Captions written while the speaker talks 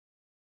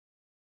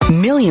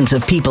Millions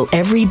of people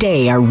every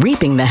day are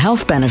reaping the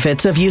health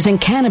benefits of using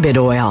cannabis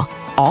oil,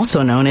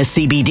 also known as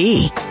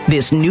CBD.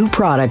 This new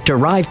product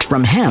derived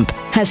from hemp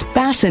has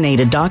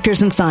fascinated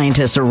doctors and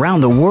scientists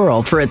around the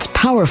world for its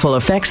powerful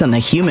effects on the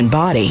human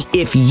body.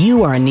 If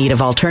you are in need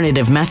of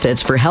alternative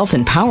methods for health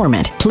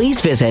empowerment, please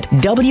visit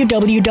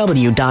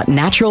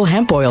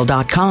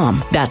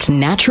www.naturalhempoil.com. That's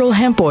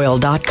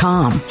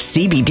naturalhempoil.com.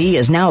 CBD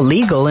is now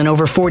legal in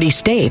over 40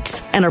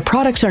 states, and our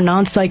products are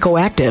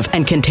non-psychoactive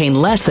and contain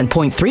less than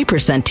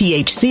 0.3%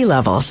 THC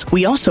levels.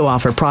 We also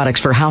offer products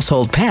for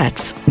household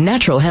pets.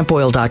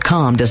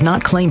 Naturalhempoil.com does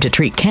not claim to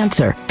treat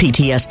cancer,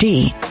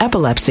 PTSD,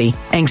 epilepsy,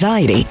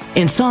 anxiety,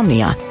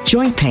 insomnia,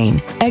 joint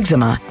pain,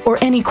 eczema, or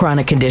any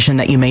chronic condition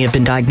that you may have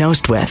been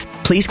diagnosed with.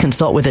 Please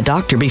consult with a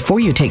doctor before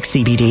you take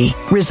CBD.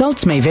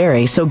 Results may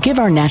vary, so give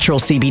our natural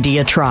CBD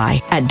a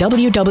try at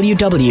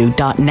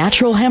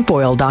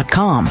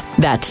www.naturalhempoil.com.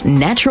 That's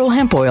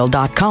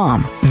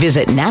naturalhempoil.com.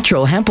 Visit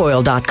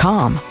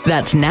naturalhempoil.com.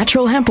 That's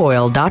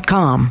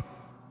naturalhempoil.com.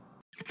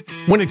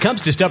 When it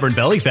comes to stubborn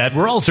belly fat,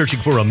 we're all searching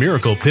for a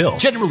miracle pill.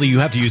 Generally, you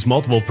have to use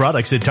multiple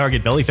products that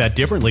target belly fat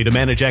differently to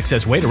manage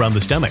excess weight around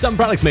the stomach. Some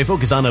products may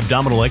focus on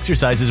abdominal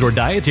exercises or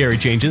dietary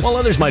changes, while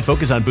others might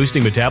focus on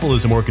boosting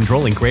metabolism or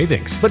controlling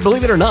cravings. But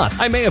believe it or not,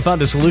 I may have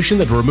found a solution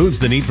that removes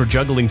the need for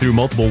juggling through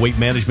multiple weight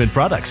management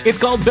products. It's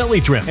called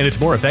Belly Trim, and it's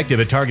more effective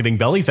at targeting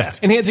belly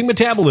fat, enhancing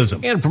metabolism,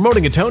 and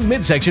promoting a toned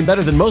midsection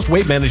better than most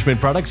weight management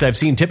products I've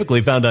seen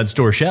typically found on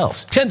store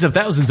shelves. Tens of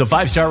thousands of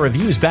 5-star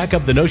reviews back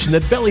up the notion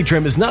that Belly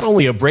Trim is not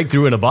only a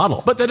breakthrough in a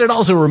bottle, but that it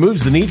also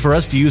removes the need for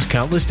us to use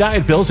countless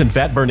diet pills and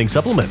fat-burning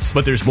supplements.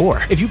 But there's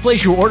more. If you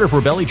place your order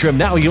for Belly Trim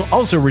now, you'll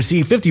also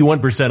receive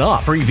 51%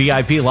 off, free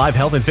VIP live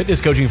health and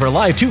fitness coaching for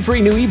life, 2 free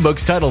new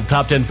ebooks titled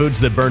Top 10 Foods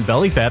That Burn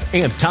Belly Fat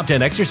and Top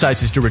 10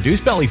 Exercises to Reduce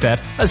Belly Fat,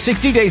 a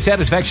 60-day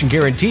satisfaction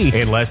guarantee,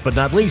 and last but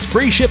not least,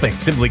 free shipping.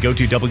 Simply go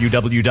to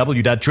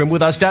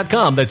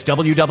www.trimwithus.com. That's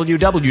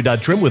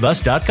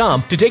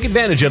www.trimwithus.com to take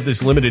advantage of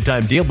this limited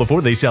time deal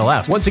before they sell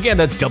out. Once again,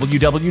 that's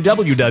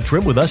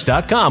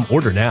www.trimwithus.com.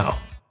 Order now.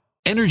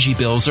 Energy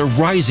bills are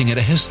rising at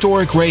a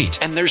historic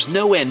rate, and there's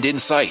no end in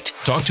sight.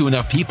 Talk to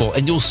enough people,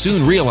 and you'll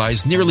soon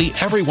realize nearly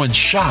everyone's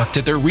shocked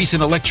at their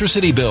recent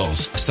electricity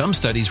bills. Some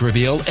studies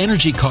reveal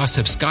energy costs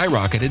have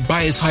skyrocketed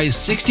by as high as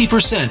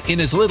 60%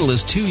 in as little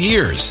as 2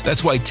 years.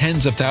 That's why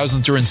tens of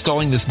thousands are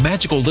installing this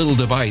magical little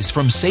device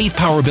from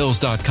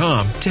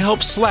SavePowerBills.com to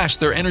help slash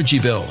their energy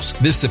bills.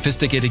 This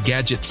sophisticated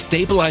gadget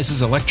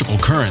stabilizes electrical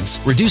currents,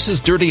 reduces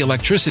dirty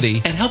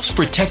electricity, and helps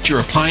protect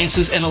your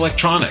appliances and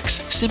electronics.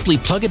 Simply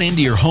plug it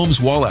into your home's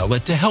wall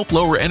outlet to help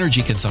lower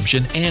energy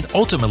consumption and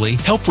ultimately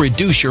help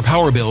reduce your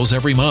power bills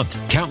every month.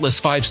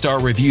 Countless 5-star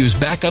reviews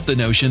back up the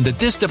notion that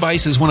this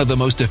device is one of the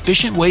most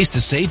efficient ways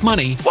to save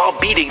money while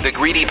beating the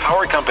greedy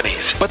power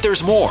companies. But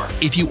there's more.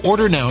 If you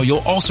order now, you'll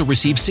also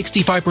receive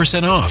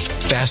 65% off,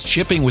 fast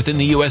shipping within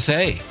the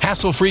USA,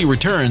 hassle-free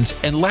returns,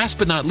 and last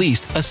but not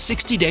least, a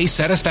 60-day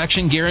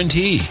satisfaction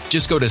guarantee.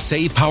 Just go to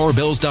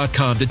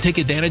SavePowerBills.com to take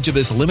advantage of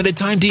this limited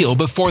time deal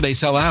before they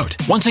sell out.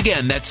 Once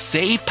again, that's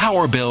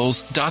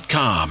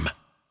SavePowerBills.com.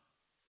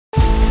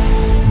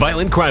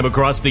 Violent crime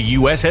across the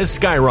U.S. has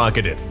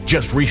skyrocketed.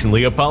 Just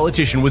recently, a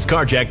politician was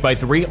carjacked by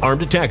 3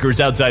 armed attackers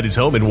outside his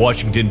home in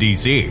Washington,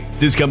 D.C.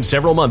 This comes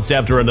several months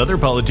after another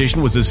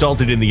politician was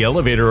assaulted in the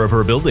elevator of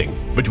her building.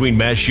 Between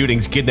mass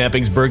shootings,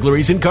 kidnappings,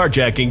 burglaries, and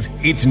carjackings,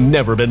 it's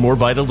never been more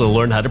vital to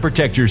learn how to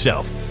protect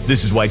yourself.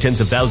 This is why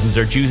tens of thousands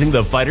are choosing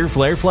the Fighter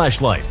Flare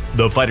flashlight.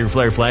 The Fighter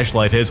Flare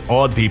flashlight has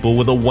awed people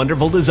with a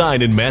wonderful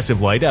design and massive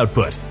light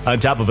output. On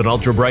top of an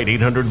ultra-bright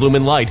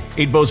 800-lumen light,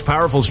 it boasts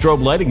powerful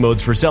strobe lighting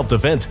modes for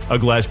self-defense, a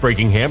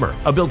glass-breaking hammer,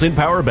 a built-in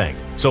power bank,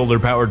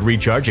 solar-powered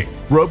recharging,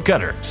 rope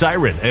cutter,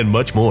 siren, and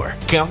much more.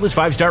 Countless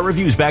 5-star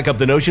reviews back up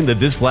the notion that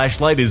this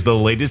flashlight is the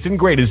latest and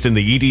greatest in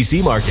the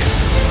EDC market.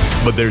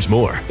 But there's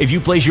more. If you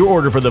place your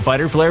order for the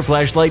Fighter Flare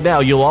flashlight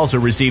now, you'll also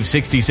receive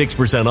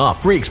 66%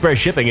 off, free express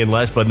shipping, and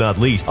last but not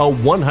least, a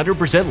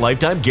 100%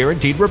 lifetime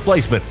guaranteed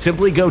replacement.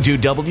 Simply go to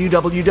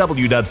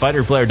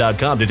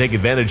www.fighterflare.com to take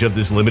advantage of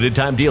this limited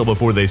time deal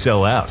before they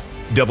sell out.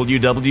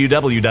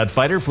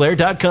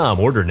 www.fighterflare.com.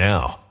 Order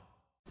now.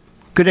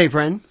 Good day,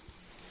 friend.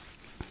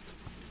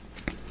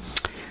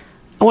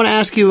 I want to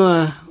ask you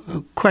a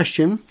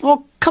question. Well,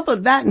 a couple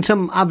of that and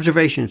some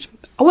observations.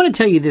 I want to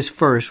tell you this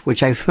first,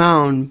 which I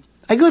found.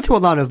 I go through a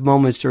lot of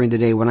moments during the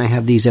day when I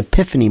have these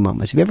epiphany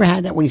moments. Have you ever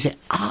had that when you say,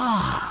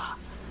 I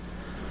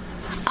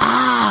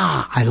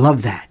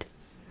love that.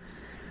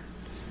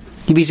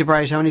 You'd be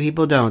surprised how many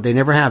people don't. They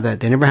never have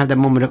that. They never have that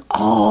moment of,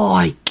 oh,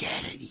 I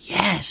get it.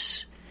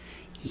 Yes.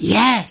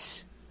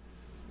 Yes.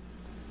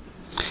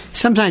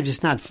 Sometimes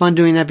it's not fun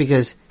doing that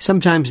because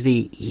sometimes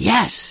the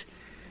yes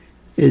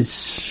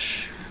is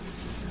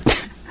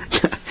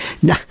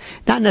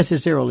not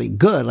necessarily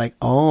good. Like,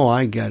 oh,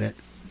 I get it.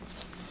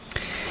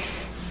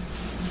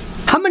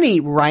 How many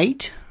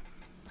write?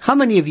 How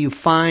many of you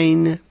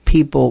find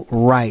people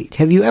write?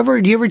 Do you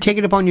ever take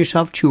it upon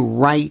yourself to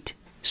write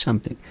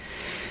something?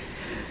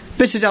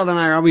 Mrs. L and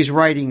I are always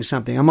writing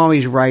something. I'm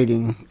always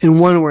writing in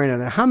one way or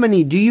another. How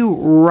many do you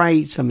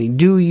write something?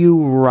 Do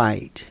you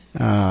write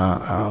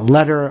a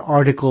letter,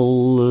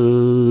 article,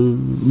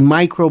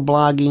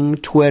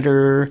 microblogging,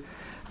 Twitter,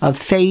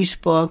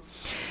 Facebook?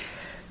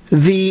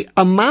 The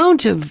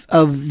amount of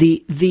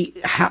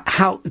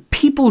how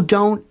people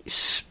don't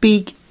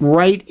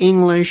write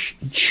English,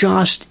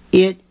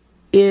 it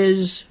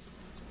is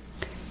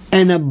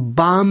an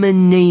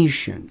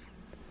abomination.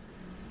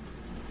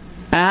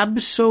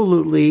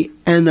 Absolutely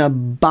an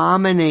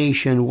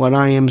abomination what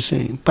I am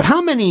saying. But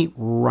how many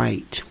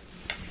write?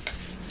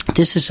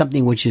 This is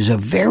something which is a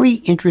very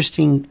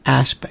interesting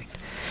aspect.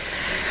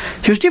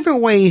 There's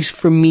different ways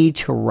for me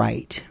to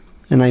write,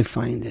 and I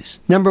find this.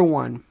 Number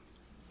one,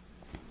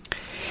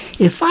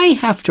 if I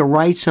have to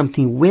write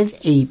something with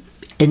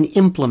an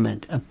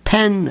implement, a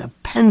pen, a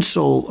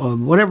pencil, or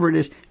whatever it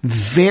is,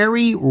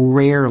 very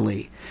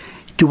rarely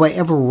do I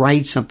ever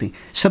write something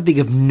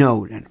of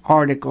note, an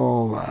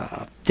article,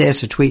 a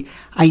tweet.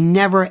 I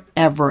never,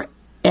 ever,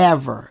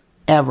 ever,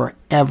 ever,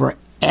 ever,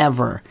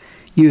 ever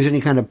use any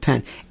kind of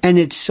pen. And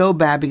it's so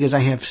bad because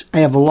I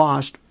have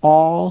lost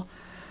all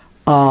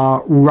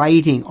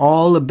writing,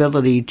 all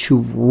ability to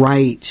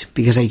write,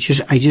 because I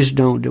just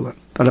don't do it.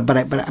 But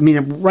I mean,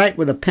 I write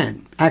with a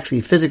pen,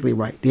 actually physically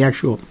write, the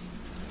actual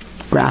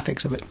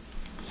graphics of it.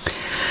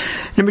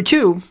 Number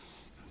two,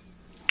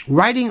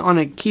 writing on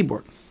a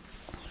keyboard.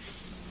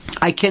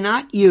 I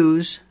cannot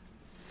use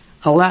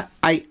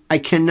I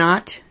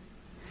cannot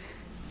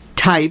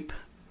type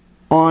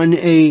on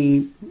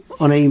a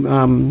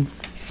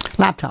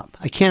laptop.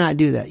 I cannot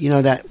do that. You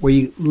know that where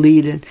you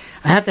lead in.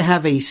 I have to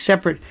have a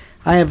separate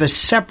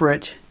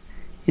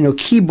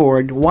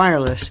keyboard,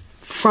 wireless,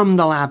 from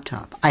the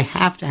laptop. I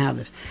have to have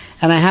this,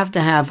 and I have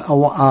to have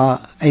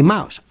a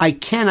mouse. I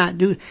cannot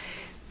do.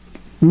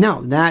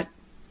 No, that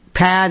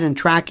pad and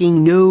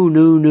tracking.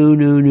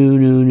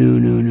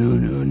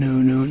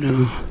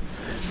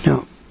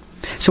 No.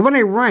 So when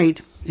I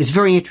write, it's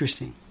very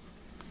interesting.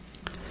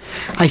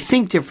 I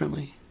think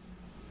differently.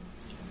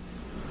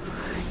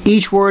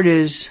 Each word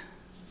it's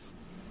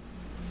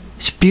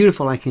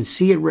beautiful. I can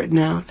see it written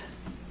out.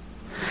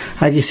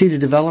 I can see the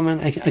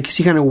development. I can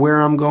see kind of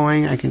where I'm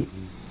going.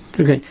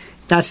 Okay,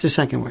 that's the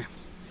second way.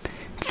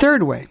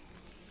 Third way,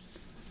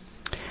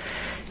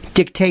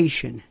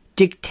 dictation.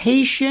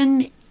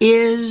 Dictation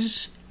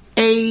is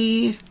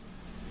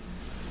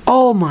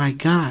oh my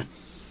God.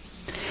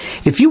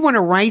 If you want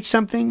to write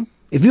something,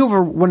 if you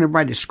ever want to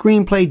write a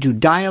screenplay, do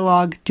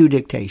dialogue, do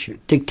dictation.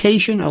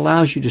 Dictation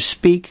allows you to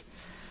speak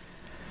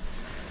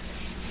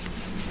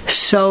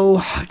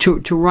to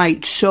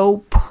write so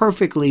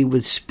perfectly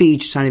with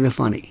speech, it's not even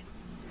funny.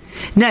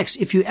 Next,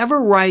 if you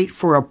ever write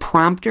for a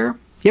prompter,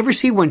 you ever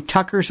see when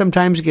Tucker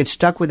sometimes gets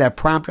stuck with that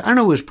prompter? I don't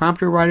know who his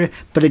prompter writer,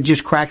 but it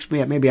just cracks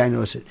me up. Maybe I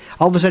notice it.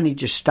 All of a sudden he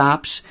just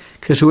stops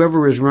because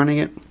whoever is running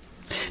it.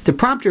 The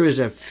prompter is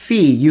a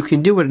fee. You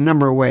can do it a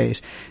number of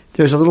ways.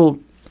 There's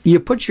you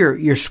put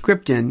your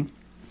script in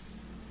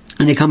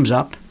and it comes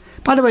up.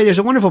 By the way, there's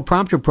a wonderful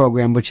prompter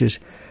program which is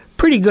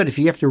pretty good if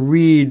you have to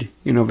read,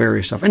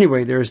 various stuff.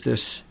 Anyway, there's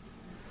this,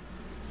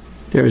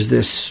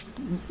 the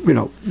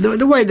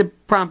way the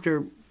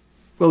prompter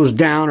goes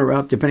down or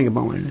up depending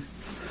upon what it is.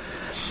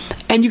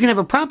 And you can have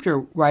a prompter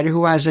writer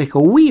who has like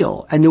a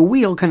wheel, and the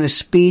wheel kind of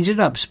speeds it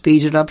up,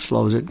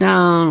 slows it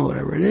down,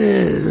 whatever it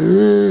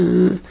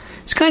is.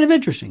 It's kind of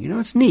interesting,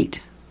 it's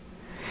neat.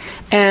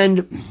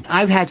 And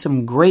I've had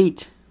some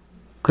great,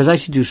 because I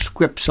used to do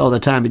scripts all the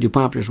time, I do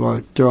prompters while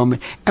I throw them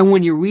in. And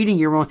when you're reading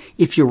your own,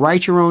 if you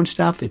write your own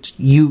stuff,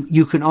 you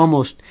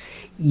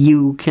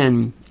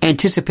can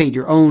anticipate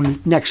your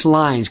own next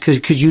lines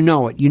because you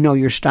know it. You know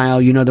your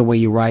style, you know the way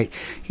you write,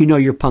 you know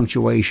your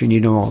punctuation,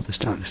 you know all this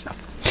kind of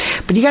stuff.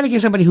 But you got to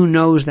get somebody who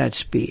knows that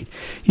speed.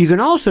 You can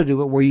also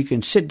do it where you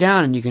can sit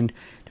down and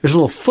there's a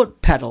little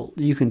foot pedal.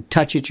 You can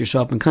touch it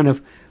yourself and kind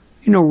of,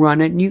 run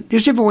it. And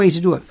there's different ways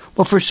to do it.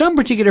 Well, for some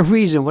particular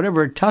reason,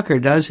 whenever Tucker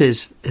does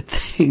his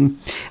thing,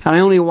 and I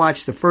only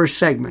watch the first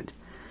segment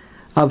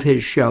of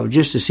his show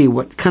just to see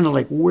what kind of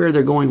like where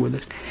they're going with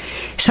it.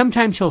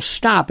 Sometimes he'll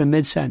stop in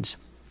mid-sentence.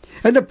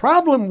 And the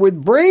problem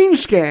with brain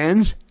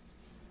scans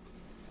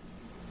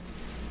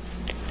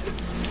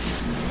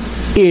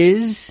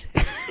is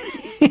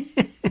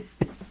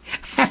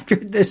after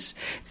this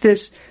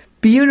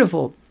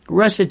beautiful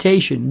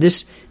recitation,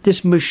 this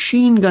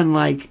machine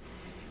gun-like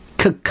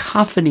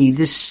cacophony,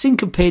 this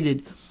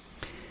syncopated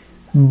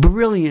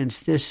brilliance,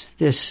 this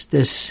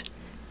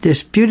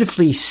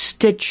beautifully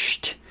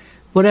stitched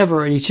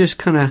whatever, and he just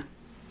kind of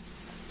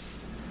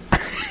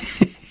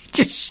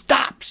just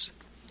stops.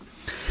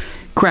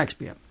 Cracks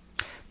me up.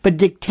 But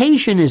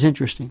dictation is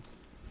interesting.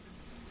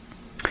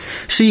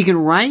 So you can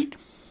write,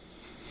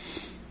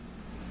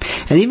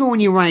 and even when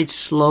you write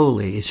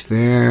slowly, it's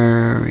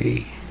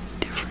very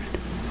different.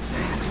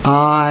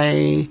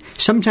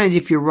 Sometimes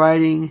if you're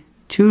writing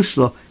too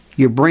slow,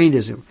 your brain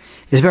doesn't.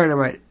 It's better to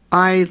write,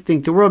 I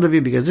think the world of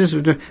you because this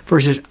is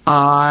versus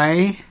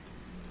I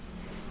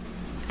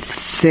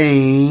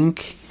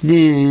think.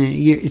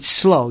 It's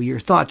slow. Your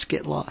thoughts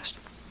get lost.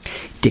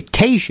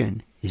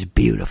 Dictation is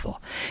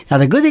beautiful. Now,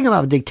 the good thing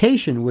about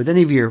dictation with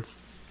any of your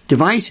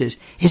devices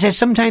is that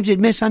sometimes it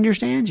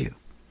misunderstands you.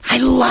 I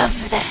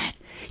love that.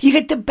 You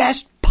get the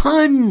best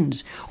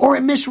puns, or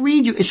it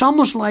misreads you. It's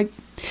almost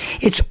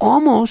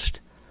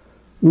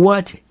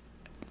what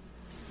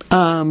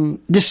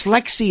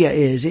dyslexia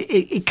is.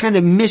 It kind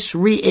of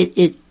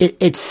misreads.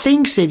 It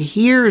thinks it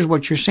hears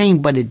what you're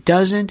saying, but it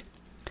doesn't.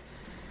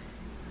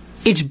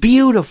 It's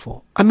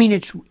beautiful. I mean,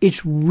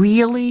 it's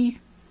really,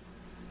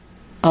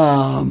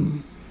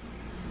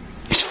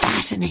 it's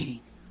fascinating.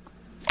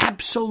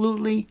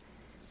 Absolutely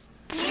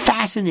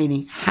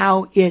fascinating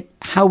how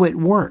it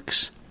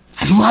works.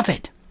 I love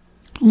it.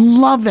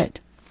 Love it.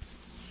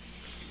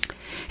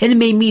 And it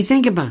made me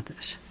think about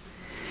this.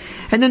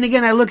 And then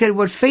again, I look at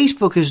what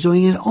Facebook is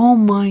doing, and oh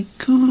my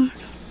God.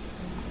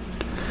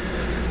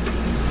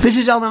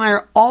 Mrs. Ellen and I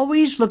are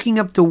always looking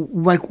up the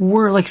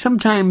word, like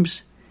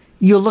sometimes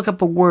you'll look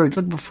up a word,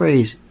 look up a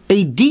phrase,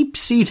 a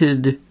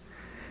deep-seated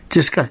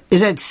disgust.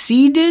 Is that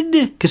seated?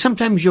 Because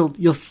sometimes you'll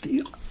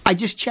I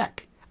just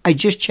check.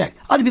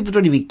 Other people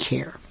don't even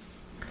care.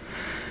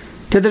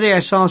 The other day I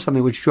saw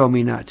something which drove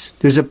me nuts.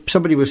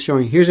 Somebody was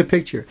showing, here's a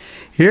picture.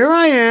 Here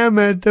I am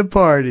at the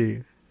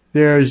party.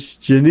 There's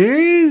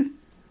Janine,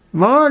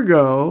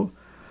 Margot,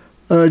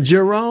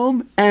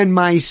 Jerome, and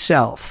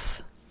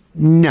myself.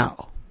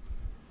 No.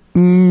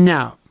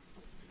 The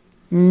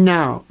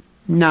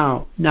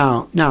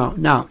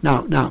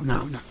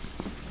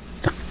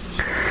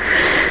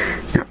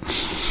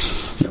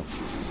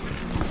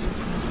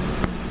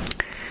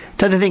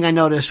other thing I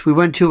noticed, we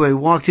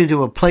walked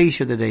into a place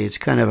the other day. It's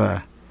kind of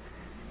a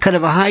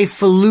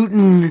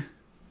highfalutin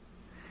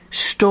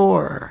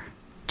store.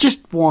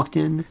 Just walked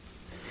in,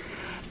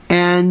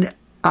 and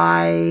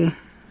I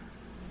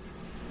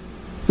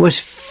was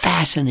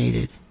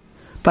fascinated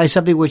by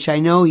something which I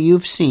know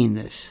you've seen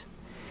this,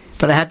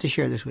 but I have to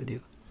share this with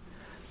you.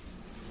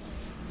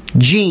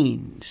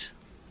 Jeans.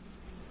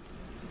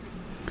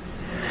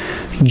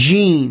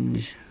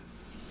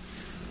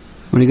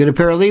 Want to get a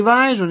pair of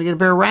Levi's? Want to get a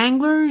pair of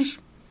Wranglers?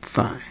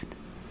 Fine.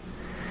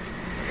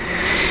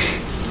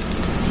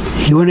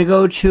 You want to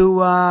go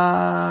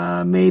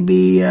to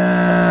maybe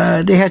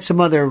they had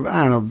some other,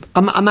 I don't know,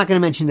 I'm not going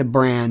to mention the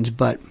brands,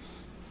 but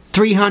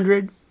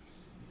 $300,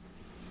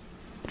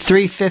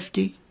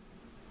 $350.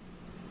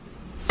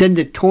 Then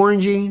the torn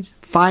jeans,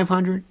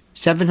 $500,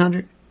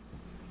 $700.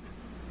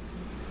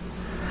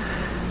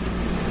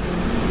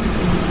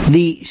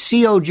 The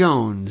C.O.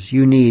 Jones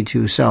you need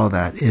to sell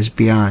that is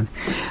beyond.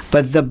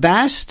 But the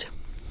best,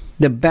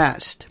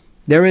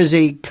 there is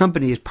a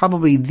company, it's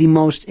probably the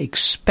most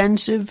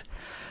expensive,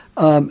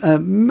 I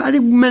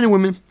think men and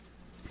women,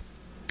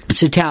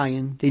 it's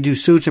Italian, they do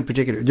suits in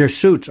particular. Their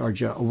suits are,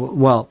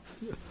 the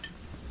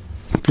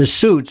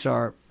suits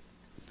are,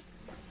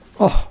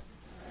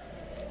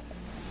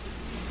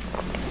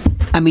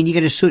 I mean, you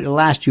get a suit, it'll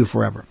last you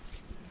forever.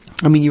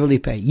 I mean, you really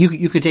pay.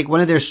 You could take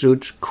one of their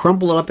suits,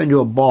 crumple it up into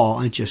a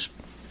ball, and it's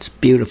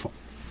beautiful.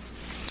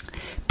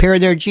 Pair of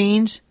their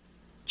jeans,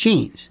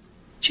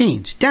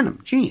 denim,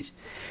 jeans,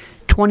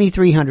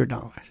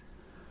 $2,300.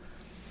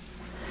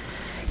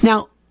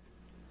 Now,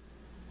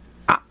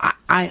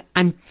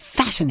 I'm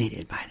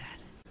fascinated by that.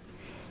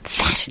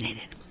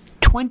 Fascinated.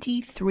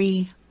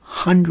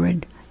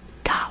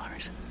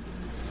 $2,300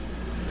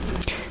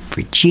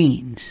 for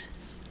jeans.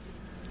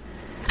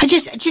 I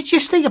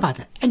just think about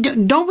that,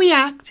 and don't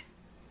react.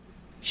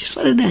 Just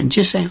let it in.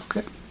 Just say,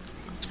 okay.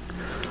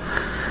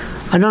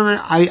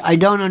 I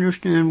don't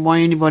understand why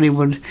anybody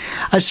would.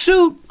 A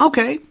suit,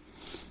 okay.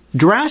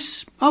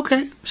 Dress,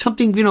 okay.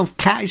 Something,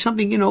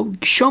 something,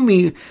 show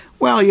me.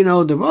 Well,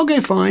 okay,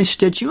 fine.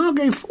 Stitching,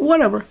 okay,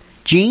 whatever.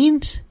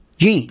 Jeans.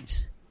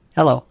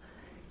 Hello,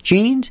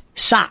 jeans,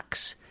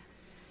 socks.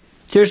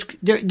 There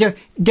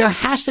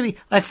has to be,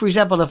 like, for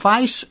example, if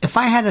I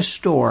had a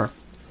store,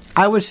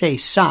 I would say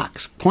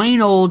socks,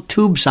 plain old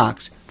tube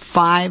socks,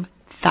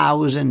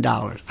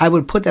 $5,000. I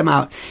would put them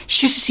out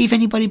just to see if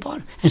anybody bought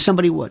them. And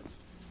somebody would.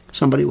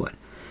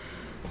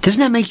 Doesn't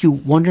that make you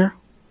wonder?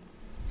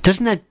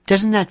 Doesn't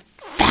that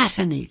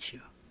fascinate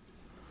you?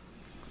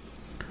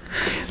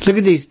 Look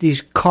at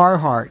these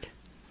Carhartt.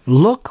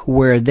 Look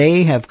where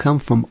they have come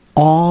from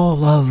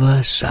all of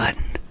a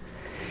sudden.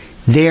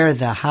 They're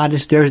the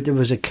hottest. There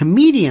was a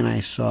comedian I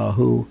saw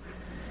who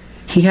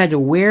he had to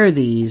wear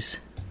these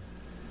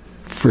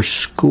for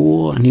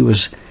school, and he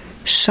was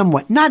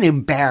somewhat not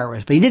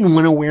embarrassed, but he didn't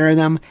want to wear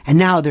them, and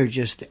now they're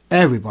just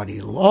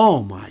everybody,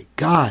 oh my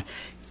God,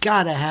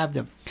 gotta have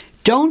them.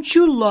 Don't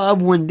you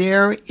love when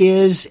there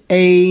is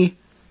a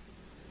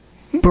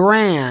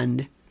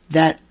brand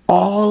that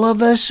all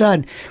of a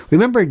sudden,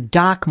 remember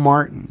Doc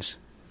Martens?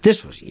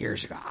 This was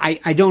years ago.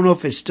 I don't know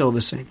if it's still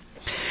the same.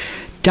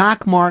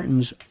 Doc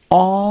Martens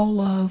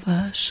all of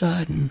a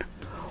sudden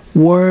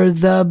were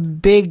the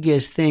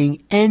biggest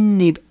thing. And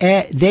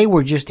they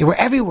were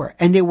everywhere,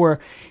 and they were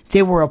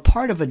a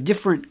part of a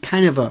different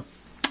kind of a,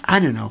 I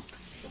don't know.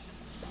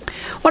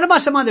 What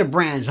about some other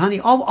brands, honey?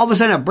 All of a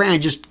sudden, a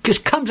brand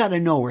just comes out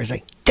of nowhere. It's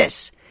like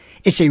this.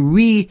 It's a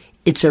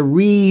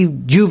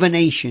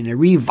rejuvenation, a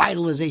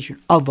revitalization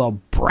of a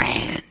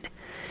brand.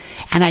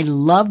 And I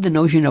love the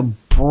notion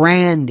of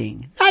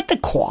branding, not the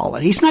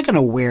quality. It's not going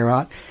to wear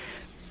out.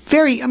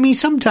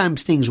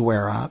 Sometimes things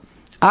wear out.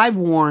 I've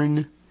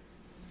worn,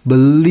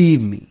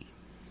 believe me,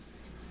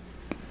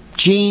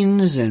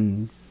 jeans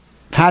and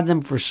had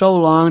them for so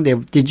long.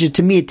 They just,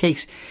 to me, it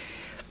takes.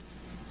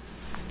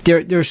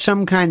 There's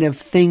some kind of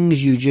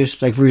things you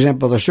just, like, for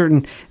example,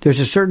 there's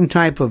a certain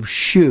type of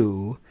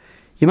shoe.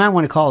 You might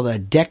want to call it a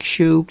deck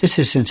shoe. This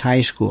is since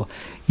high school.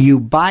 You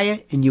buy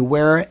it and you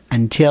wear it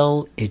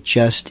until it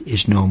just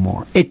is no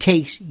more. It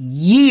takes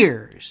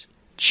years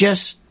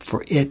just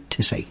for it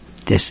to say,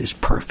 this is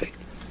perfect.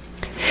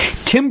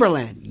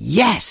 Timberland,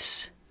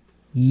 yes.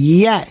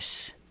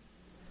 Yes.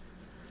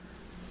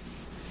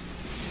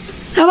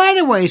 Now, by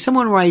the way,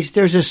 someone writes,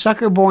 there's a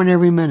sucker born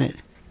every minute.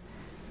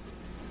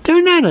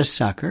 They're not a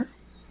sucker.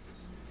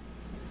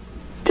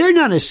 They're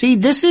not a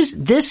seed. This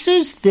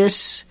is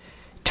this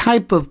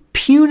type of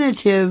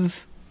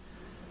punitive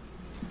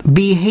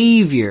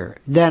behavior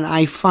that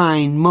I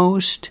find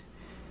most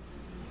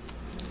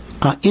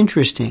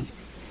interesting.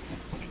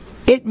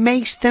 It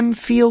makes them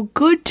feel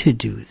good to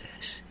do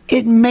this.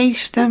 It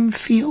makes them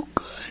feel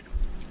good.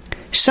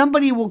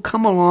 Somebody will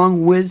come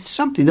along with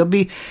something. There'll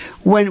be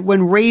when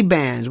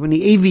Ray-Bans, when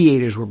the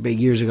aviators were big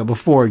years ago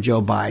before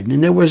Joe Biden,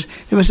 and there was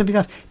something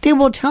else. They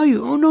will tell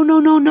you, oh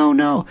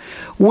no.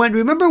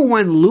 Remember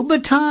when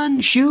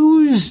Louboutin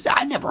shoes?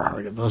 I never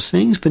heard of those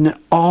things, but then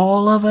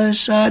all of a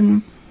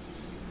sudden,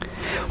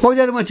 what was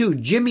the other one too?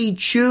 Jimmy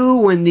Choo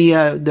when the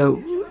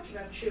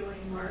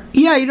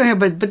yeah, you don't hear,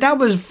 but that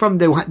was from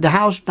the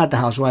house, not the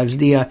Housewives,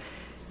 the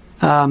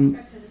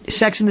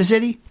Sex and the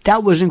City.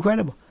 That was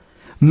incredible.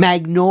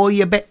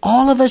 Magnolia Bay.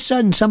 All of a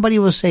sudden, somebody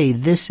will say,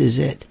 this is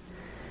it.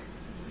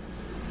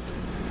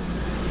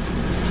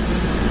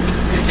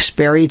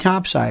 Sperry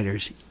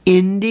Topsiders.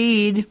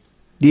 Indeed.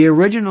 The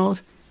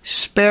originals.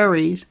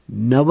 Sperry's.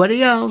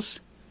 Nobody else.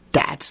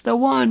 That's the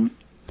one.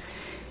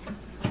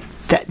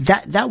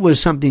 That was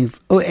something.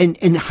 Oh, and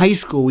in high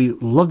school, we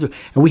loved it.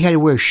 And we had to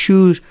wear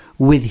shoes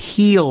with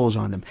heels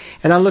on them.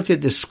 And I looked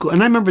at the school,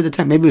 and I remember the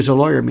time, maybe it was a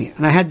lawyer me,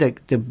 and I had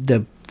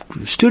the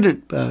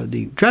student,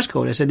 the dress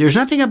code. I said, there's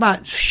nothing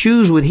about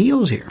shoes with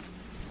heels here.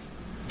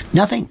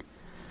 Nothing.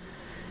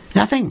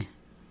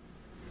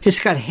 It's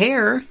got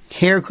hair.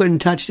 Hair couldn't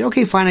touch it.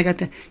 Okay, fine, I got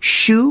the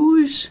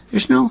shoes.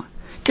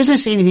 Doesn't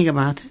say anything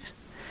about this.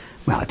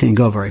 Well, it didn't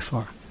go very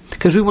far.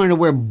 Because we wanted to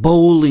wear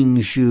bowling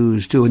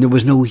shoes, too, and there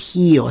was no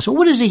heel. So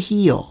what is a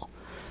heel?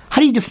 How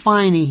do you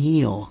define a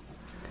heel?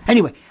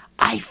 Anyway,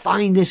 I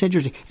find this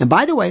interesting. And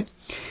by the way,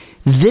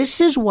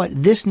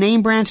 this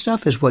name brand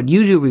stuff is what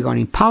you do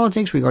regarding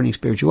politics, regarding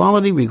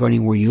spirituality,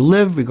 regarding where you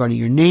live, regarding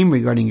your name,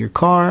 regarding your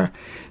car.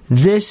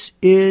 This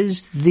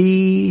is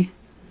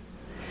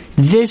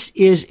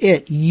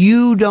it.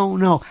 You don't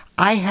know.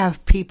 I have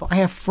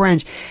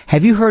friends.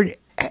 Have you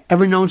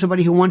ever known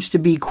somebody who wants to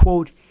be,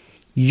 quote,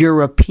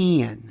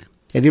 European?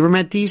 Have you ever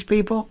met these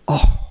people?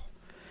 Oh,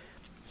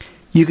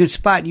 you can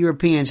spot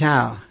Europeans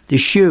how? The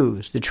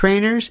shoes, the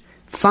trainers,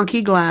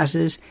 funky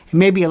glasses, and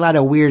maybe a lot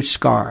of weird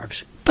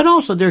scarves. But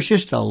also, there's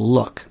just a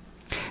look.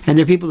 And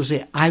there are people who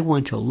say, I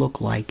want to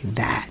look like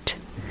that.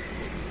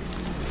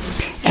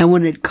 And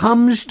when it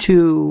comes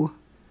to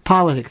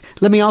politics,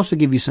 let me also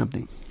give you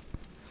something.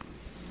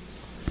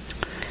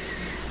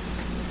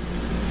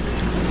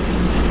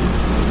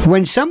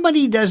 When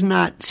somebody does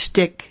not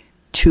stick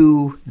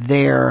to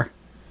their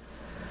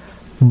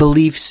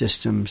belief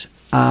systems,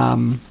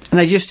 and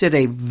I just did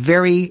a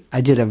very,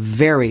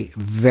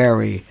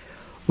 very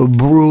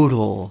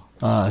brutal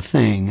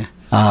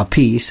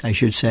piece, I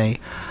should say,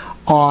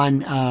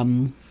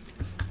 on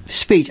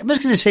speech. I'm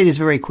just going to say this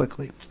very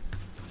quickly.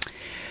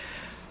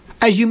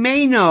 As you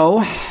may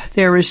know,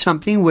 there is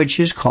something which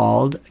is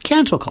called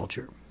cancel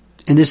culture.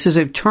 And this is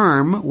a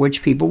term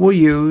which people will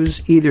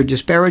use either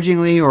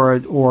disparagingly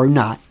or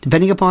not,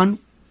 depending upon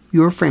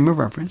your frame of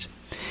reference.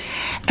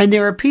 And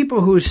there are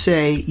people who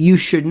say you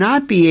should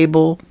not be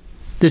able,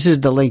 this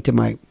is the link to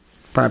my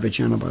private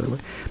channel, by the way,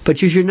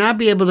 but you should not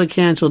be able to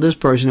cancel this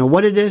person. And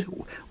what it is,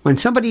 when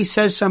somebody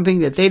says something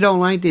that they don't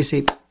like, they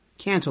say,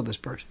 cancel this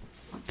person.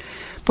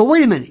 But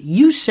wait a minute,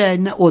 you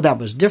said, that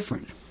was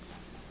different.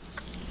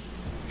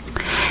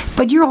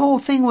 But your whole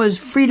thing was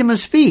freedom of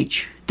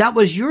speech. That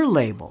was your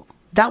label.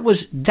 That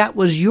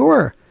was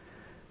your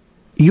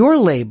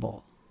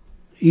label.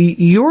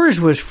 Yours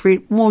was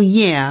free. Well,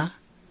 yeah.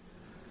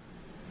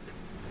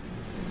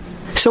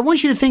 So I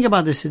want you to think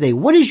about this today.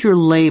 What is your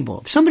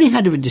label? If somebody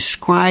had to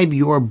describe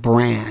your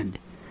brand,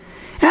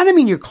 and I don't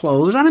mean your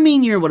clothes, I don't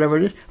mean your whatever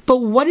it is, but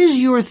what is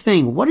your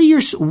thing? What are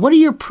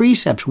your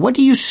precepts? What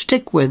do you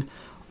stick with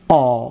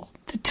all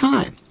the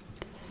time?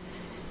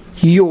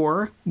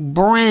 Your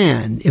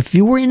brand. If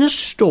you were in a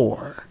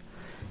store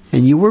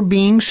and you were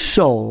being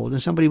sold,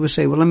 and somebody would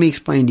say, well, let me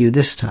explain to you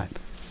this type.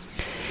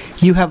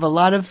 You have a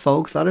lot of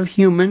folks, a lot of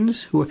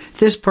humans who are,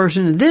 this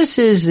person, this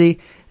is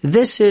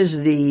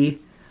the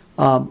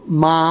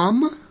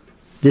mom,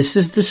 this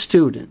is the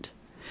student,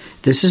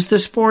 This is the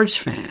sports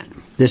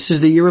fan. This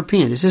is the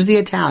European. This is the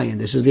Italian.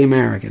 This is the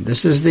American.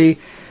 This is the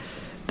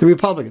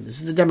Republican. This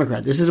is the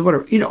Democrat. This is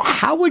whatever.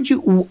 How would you,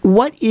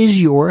 what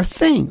is your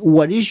thing?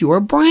 What is your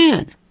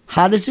brand?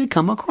 How does it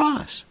come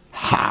across?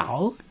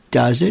 How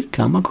does it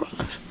come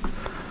across?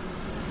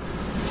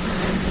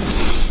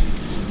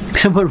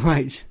 Someone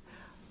writes,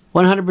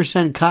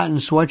 100% cotton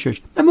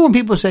sweatshirts. Remember when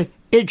people say,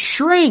 it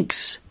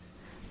shrinks?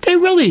 They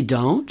really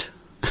don't.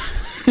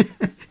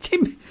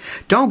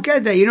 Don't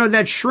get that.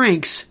 That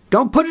shrinks.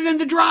 Don't put it in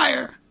the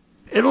dryer.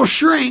 It'll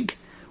shrink.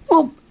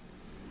 Well,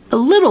 a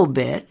little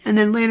bit, and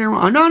then later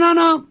on,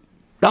 no.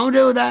 Don't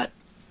do that.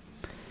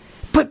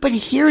 But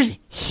here is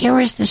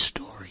the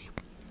story.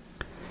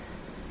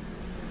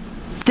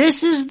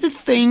 This is the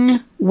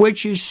thing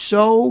which is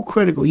so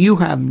critical. You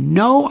have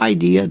no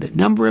idea the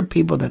number of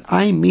people that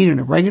I meet on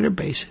a regular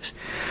basis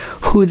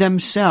who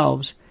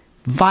themselves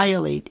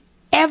violate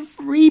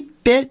every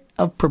bit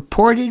of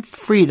purported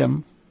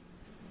freedom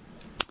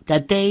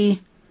that they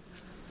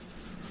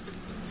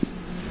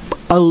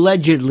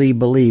allegedly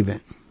believe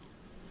in.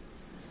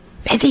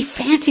 And they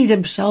fancy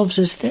themselves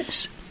as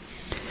this.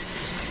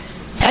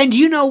 And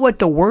you know what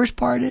the worst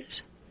part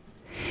is?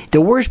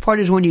 The worst part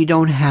is when you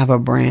don't have a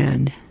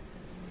brand.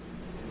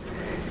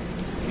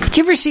 Did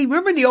you ever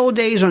remember in the old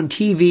days on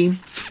TV,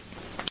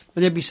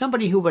 when there'd be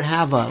somebody who would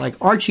have like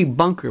Archie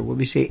Bunker would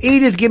be say,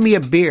 Edith, give me a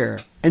beer.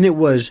 And it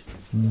was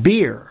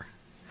beer.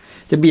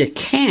 There'd be a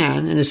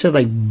can and it said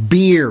like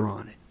beer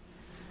on it.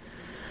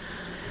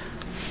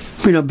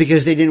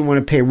 Because they didn't want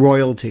to pay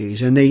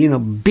royalties. And they,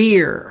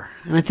 beer.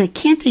 And I think,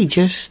 can't they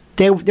just,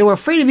 they were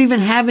afraid of even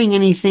having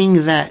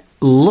anything that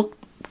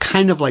looked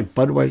kind of like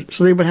Budweiser.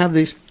 So they would have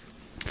these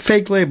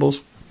fake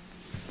labels.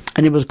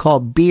 And it was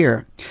called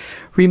beer.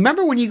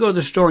 Remember when you go to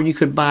the store and you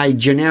could buy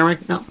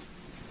generic, no,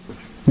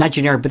 not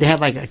generic, but they had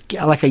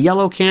like a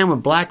yellow can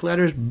with black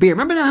letters, beer.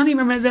 Remember that, honey?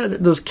 Remember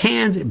that? Those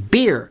cans,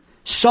 beer,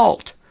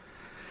 salt.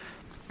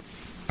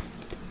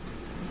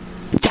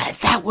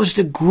 That was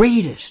the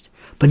greatest.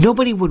 But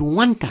nobody would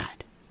want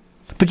that.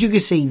 But you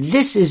could say,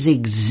 this is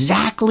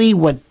exactly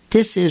what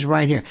this is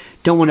right here.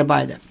 Don't want to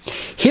buy that.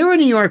 Here in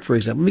New York, for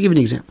example, let me give you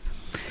an example.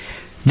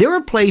 There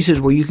are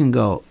places where you can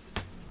go.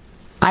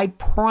 I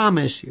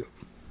promise you,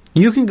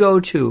 you can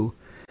go to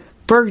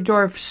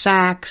Bergdorf,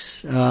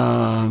 Saks,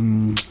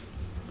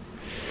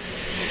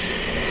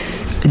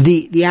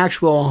 the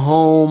actual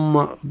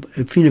home.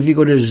 If you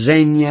go to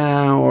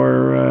Xenia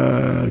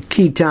or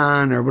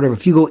Keaton or whatever,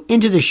 if you go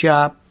into the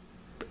shop,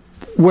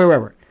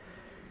 wherever,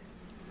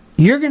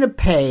 you're going to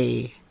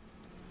pay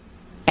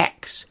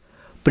X.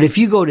 But if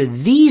you go to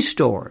these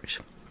stores,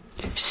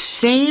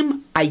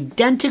 same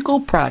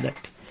identical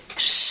product,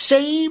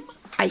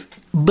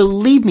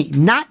 believe me,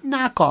 not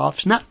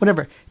knockoffs, not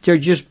whatever. They're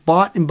just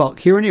bought in bulk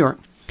here in New York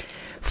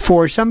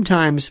for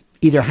sometimes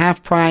either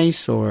half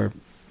price or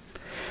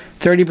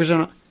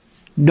 30% off.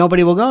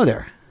 Nobody will go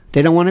there.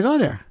 They don't want to go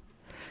there.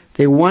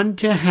 They want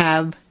to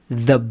have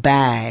the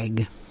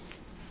bag.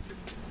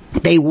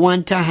 They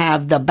want to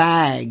have the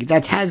bag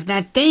that has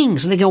that thing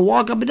so they can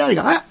walk up and down. They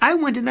go, I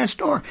went in that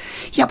store.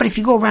 Yeah, but if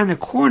you go around the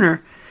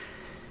corner,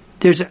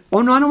 there's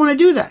oh no, I don't want to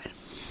do that.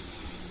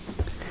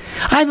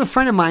 I have a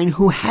friend of mine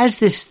who has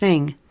this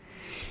thing.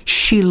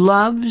 She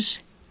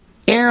loves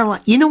airline.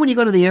 You know when you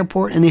go to the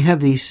airport and they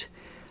have these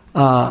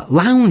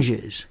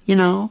lounges,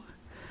 well,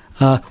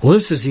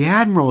 this is the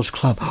Admirals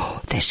Club.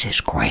 Oh, this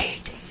is great.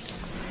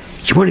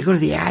 You want to go to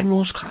the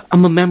Admirals Club?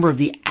 I'm a member of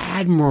the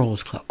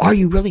Admirals Club. Are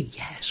you really?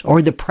 Yes.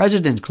 Or the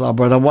President's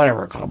Club or the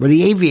whatever club or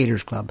the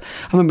Aviators Club.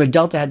 I remember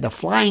Delta had the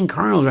Flying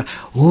Colonels.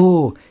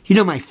 Oh,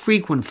 my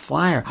frequent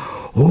flyer.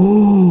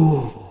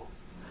 Oh,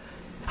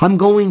 I'm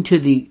going to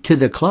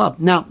the club.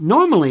 Now,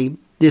 normally,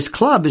 this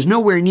club is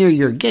nowhere near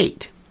your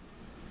gate.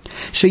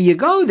 So you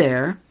go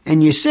there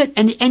and you sit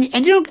and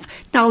you don't.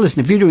 Now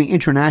listen, if you're doing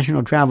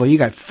international travel, you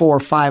got 4 or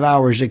 5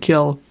 hours to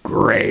kill.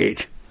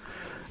 Great.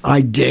 I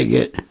dig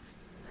it.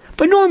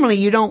 But normally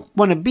you don't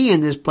want to be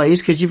in this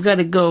place because you've got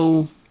to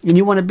go and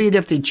you want to be there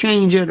if they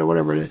change it or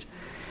whatever it is.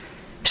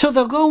 So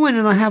they'll go in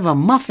and they'll have a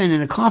muffin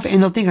and a coffee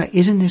and they'll think,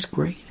 isn't this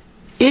great?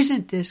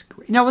 Isn't this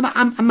great? No,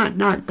 I'm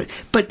not,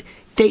 but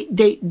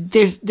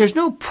there's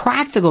no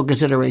practical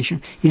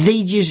consideration.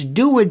 They just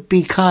do it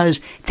because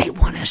they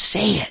want to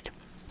say it.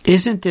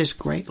 Isn't this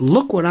great?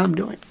 Look what I'm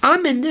doing.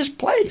 I'm in this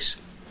place.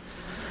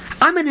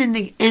 I'm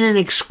in an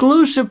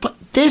exclusive place.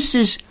 This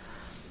is...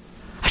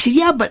 I said,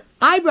 yeah, but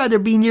I'd rather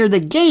be near the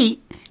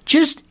gate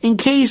just in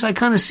case I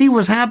kind of see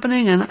what's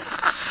happening, and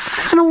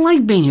I don't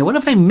like being here. What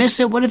if I miss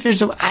it? What if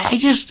there's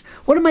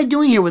what am I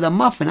doing here with a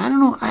muffin? I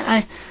don't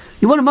know.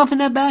 You want a muffin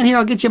that bad? Here,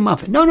 I'll get you a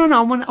muffin. No,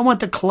 I want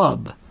the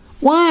club.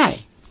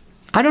 Why?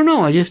 I don't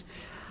know.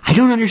 I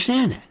don't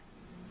understand it.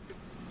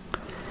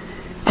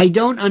 I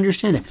don't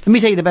understand it. Let me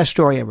tell you the best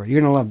story ever.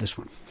 You're going to love this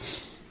one.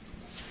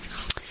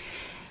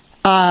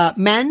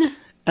 Men,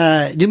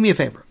 do me a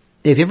favor.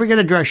 If you ever get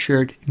a dress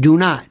shirt, do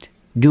not.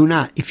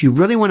 If you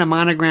really want a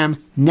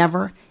monogram,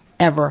 never,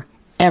 ever,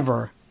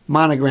 ever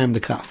monogram the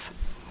cuff.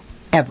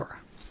 Ever.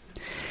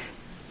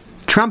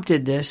 Trump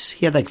did this.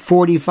 He had like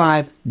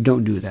 45.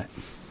 Don't do that.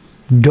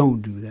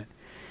 Don't do that.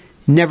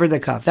 Never the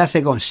cuff. That's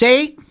like going,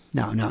 see?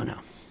 No.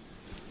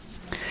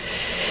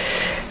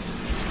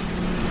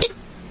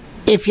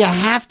 If you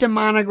have to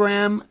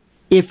monogram,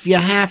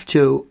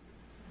 don't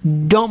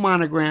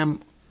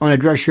monogram on a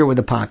dress shirt with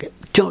a pocket.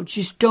 Don't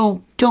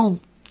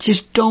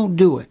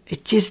do it.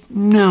 It just,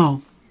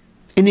 no.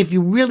 And if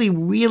you really,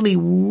 really,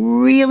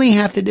 really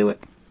have to do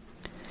it,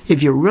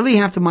 if you really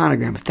have to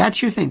monogram, if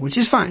that's your thing, which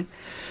is fine,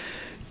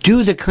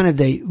 do the kind of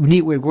the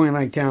neat way of going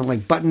like down,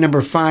 like button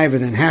number 5,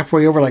 and then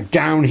halfway over, like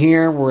down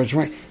here where it's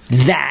right.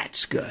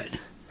 That's good.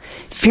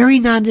 Very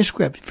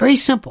nondescript, very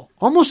simple,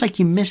 almost like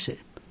you miss it.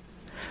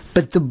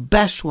 But the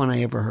best one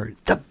I ever heard,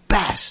 the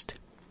best,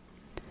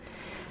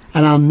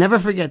 and I'll never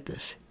forget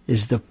this,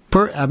 is I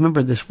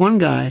remember this one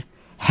guy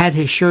had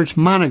his shirts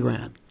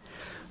monogrammed,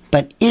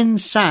 but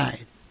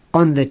inside,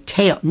 on the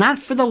tail, not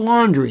for the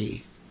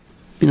laundry,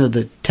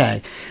 the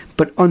tag,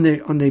 but on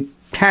the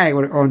tag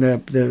or on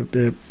the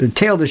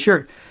tail of the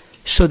shirt,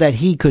 so that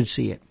he could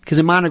see it, because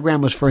the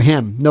monogram was for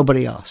him,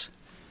 nobody else.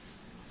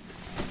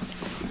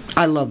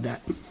 I love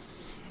that.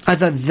 I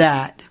thought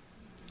that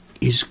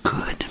is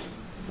good,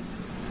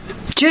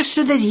 just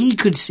so that he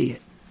could see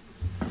it.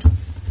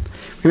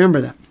 Remember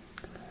that.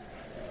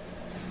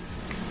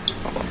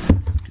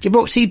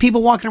 You see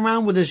people walking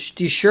around with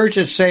these shirts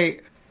that say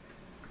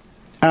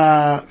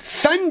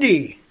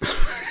Fendi.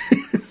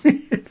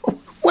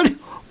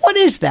 What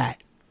is that?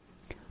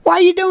 Why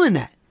are you doing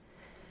that?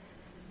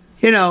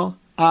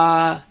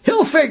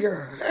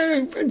 Hilfiger.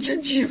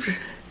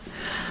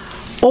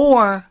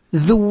 Or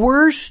the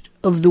worst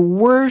of the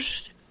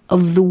worst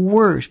of the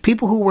worst.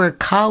 People who wear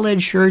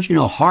college shirts,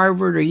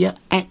 Harvard or Yale.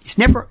 And it's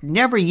never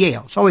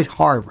Yale. It's always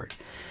Harvard.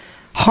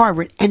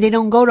 Harvard, and they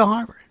don't go to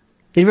Harvard.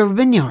 They've never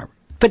been to Harvard.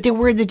 But they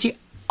wear the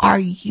Are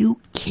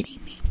you kidding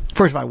me?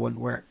 First of all, I wouldn't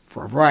wear it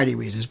for a variety of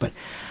reasons, but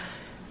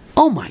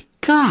oh my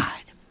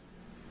God.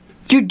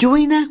 You're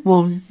doing that?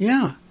 Well,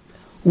 yeah.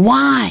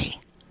 Why?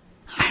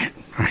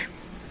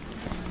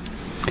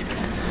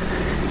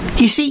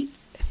 You see,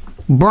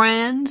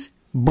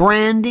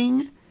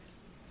 branding,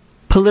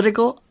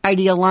 political,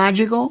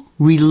 ideological,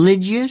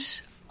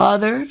 religious,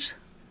 others.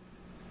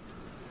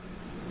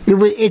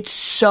 It's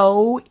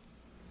so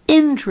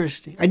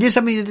interesting. I did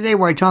something the other day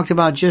where I talked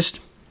about just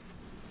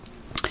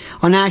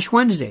on Ash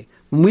Wednesday.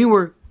 When we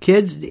were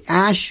kids, the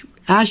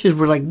ashes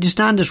were like just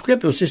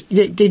nondescript. It was just,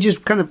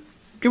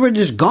 they were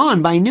just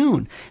gone by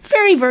noon.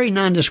 Very, very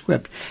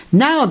nondescript.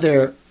 Now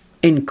they're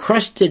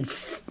encrusted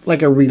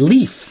like a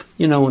relief,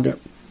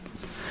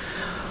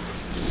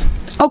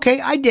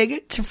 Okay, I dig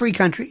it. It's a free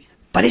country.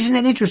 But isn't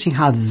it interesting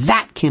how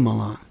that came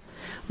along?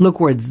 Look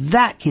where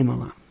that came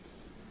along.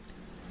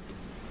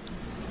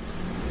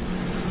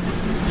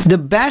 The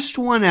best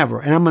one ever,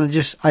 and I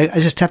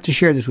just have to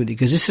share this with you,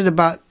 because this is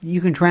about, you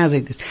can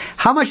translate this.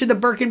 How much are the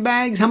Birkin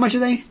bags? How much are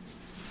they?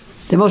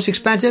 The most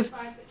expensive?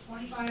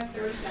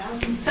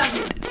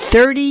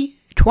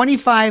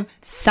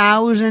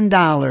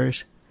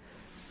 $25,000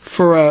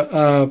 for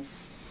a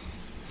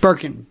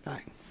Birkin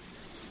bag.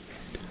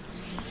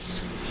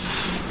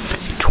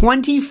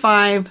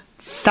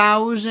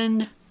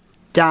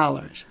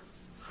 $25,000.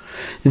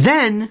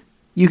 Then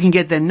you can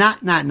get the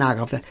not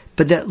knockoff that,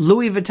 but the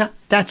Louis Vuitton,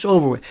 that's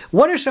over with.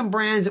 What are some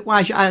brands that? Well,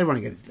 I don't want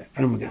to get into that.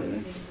 I don't want to get into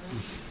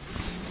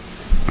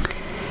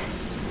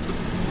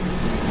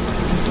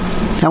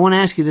that. I want to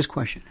ask you this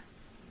question.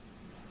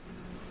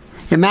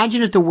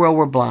 Imagine if the world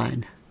were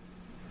blind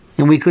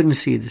and we couldn't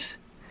see this.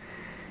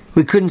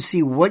 We couldn't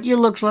see what you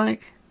looked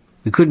like.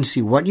 We couldn't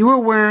see what you were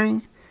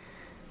wearing.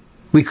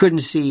 We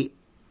couldn't see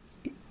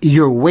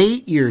your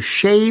weight, your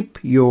shape,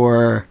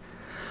 your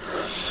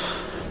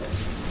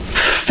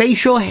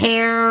facial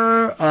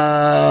hair,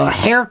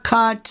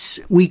 haircuts.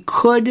 We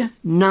could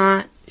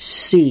not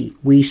see.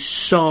 We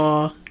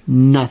saw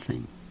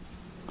nothing.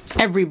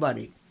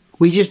 Everybody.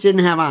 We just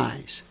didn't have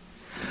eyes.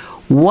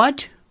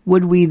 What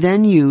would we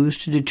then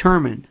use to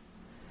determine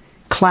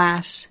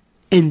class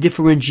and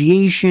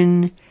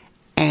differentiation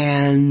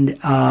and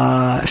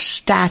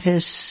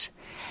status?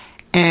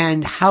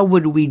 And how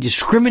would we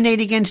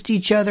discriminate against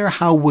each other?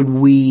 How would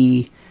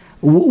we,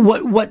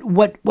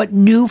 what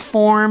new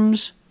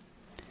forms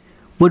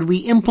would we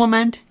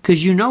implement?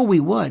 Because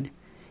we would.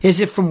 Is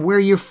it from where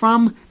you're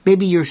from?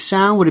 Maybe your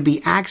sound? Would it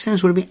be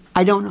accents? Would it be,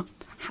 I don't know.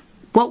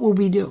 What will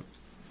we do?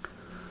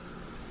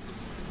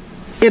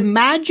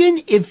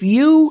 Imagine if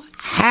you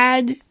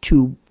had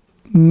to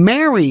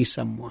marry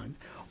someone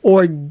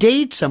or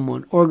date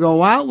someone or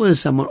go out with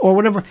someone or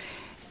whatever,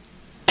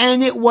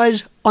 and it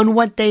was on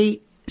what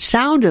they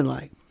sounded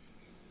like.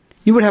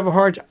 You would have a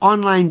hard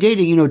online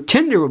dating.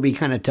 Tinder would be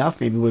kind of tough,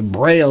 maybe with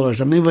Braille or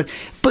something. But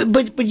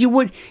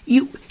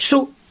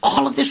so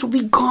all of this will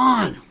be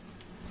gone.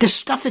 The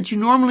stuff that you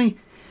normally,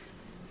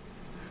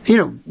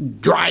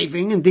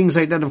 driving and things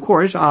like that, of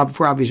course,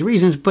 for obvious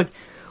reasons. But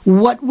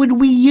what would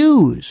we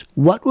use?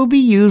 What would we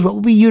use? What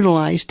would we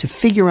utilize to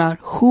figure out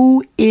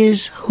who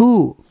is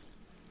who?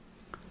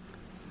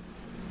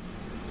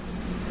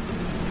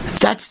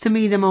 That's to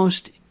me the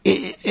most,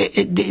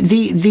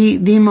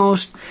 the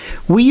most,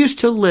 we used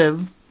to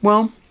live,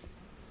 well,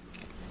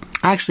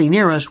 actually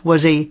near us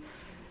was remember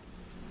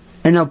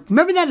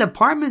that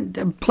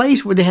apartment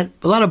place where they had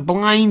a lot of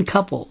blind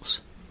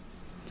couples?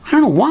 I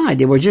don't know why,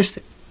 they were just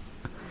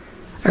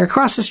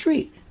across the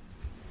street.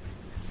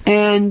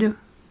 And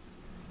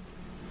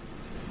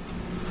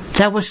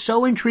that was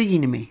so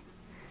intriguing to me.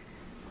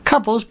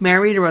 Couples,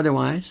 married or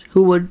otherwise,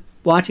 who would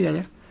walk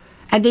together,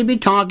 and they'd be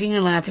talking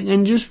and laughing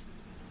and just...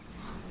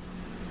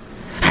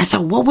 I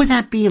thought, what would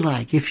that be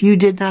like if you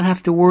did not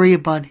have to worry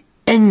about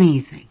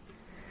anything?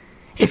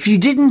 If you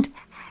didn't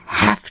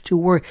have to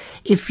worry,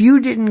 if you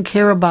didn't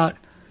care about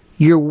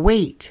your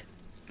weight,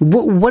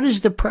 what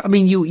is the... I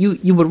mean,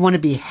 you would want to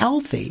be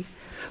healthy,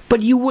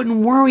 but you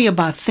wouldn't worry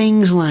about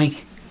things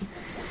like...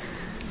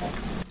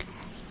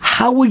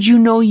 How would you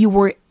know you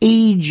were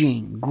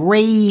aging,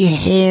 gray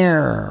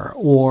hair,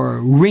 or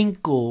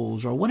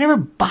wrinkles, or whatever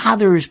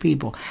bothers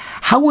people?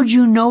 How would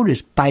you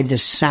notice? By the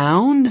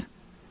sound?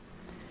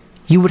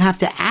 You would have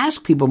to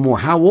ask people more.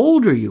 How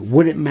old are you?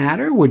 Would it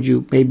matter? Would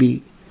you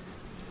maybe...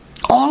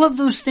 All of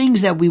those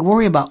things that we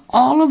worry about,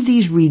 all of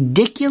these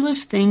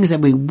ridiculous things that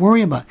we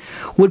worry about,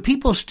 would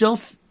people still...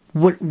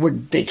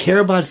 Would they care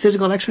about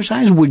physical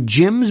exercise? Would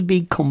gyms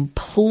be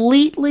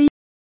completely...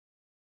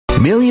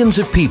 Millions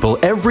of people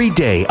every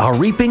day are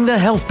reaping the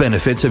health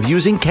benefits of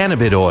using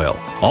cannabis oil,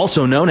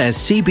 also known as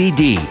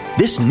CBD.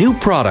 This new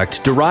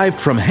product derived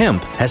from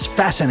hemp has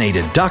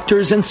fascinated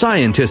doctors and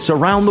scientists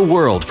around the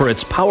world for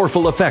its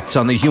powerful effects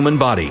on the human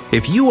body.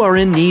 If you are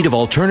in need of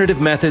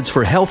alternative methods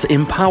for health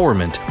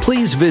empowerment,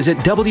 please visit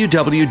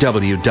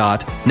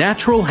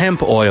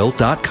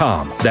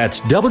www.naturalhempoil.com.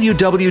 That's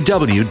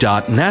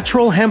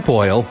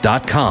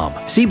www.naturalhempoil.com.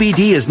 CBD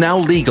is now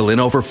legal in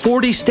over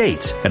 40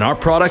 states, and our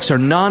products are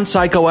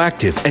non-psychoactive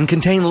and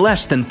contain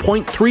less than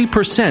 0.3%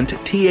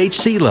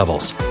 THC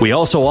levels. We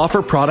also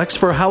offer products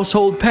for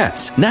household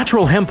pets.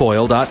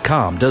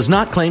 NaturalHempOil.com does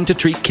not claim to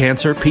treat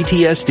cancer,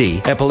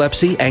 PTSD,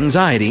 epilepsy,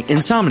 anxiety,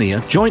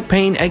 insomnia, joint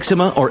pain,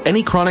 eczema, or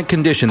any chronic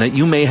condition that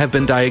you may have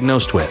been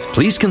diagnosed with.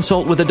 Please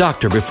consult with a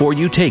doctor before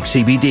you take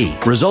CBD.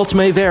 Results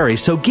may vary,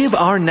 so give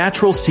our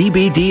natural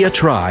CBD a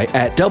try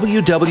at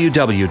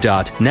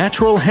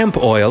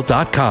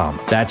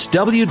www.naturalhempoil.com. That's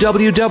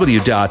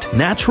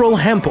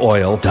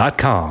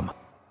www.naturalhempoil.com.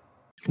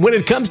 When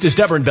it comes to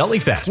stubborn belly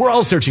fat, we're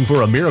all searching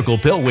for a miracle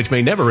pill which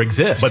may never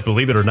exist. But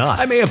believe it or not,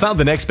 I may have found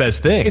the next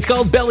best thing. It's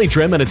called Belly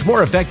Trim, and it's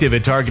more effective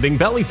at targeting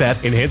belly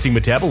fat, enhancing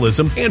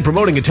metabolism, and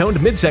promoting a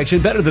toned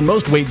midsection better than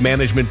most weight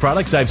management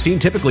products I've seen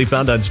typically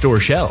found on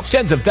store shelves.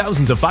 Tens of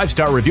thousands of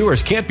 5-star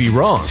reviewers can't be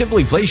wrong.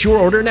 Simply place your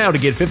order now to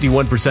get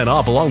 51%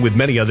 off along with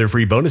many other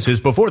free bonuses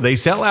before they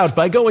sell out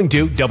by going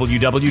to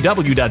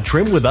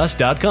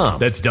www.trimwithus.com.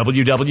 That's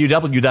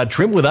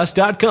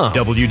www.trimwithus.com.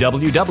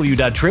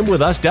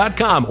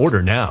 www.trimwithus.com.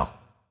 Order now.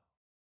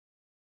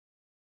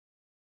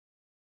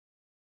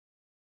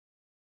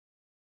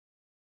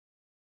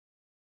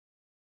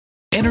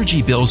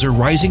 Energy bills are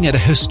rising at a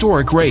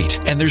historic rate,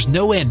 and there's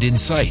no end in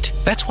sight.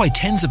 That's why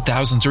tens of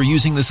thousands are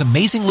using this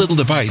amazing little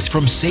device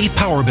from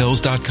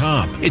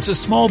SavePowerBills.com. It's a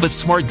small but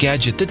smart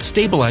gadget that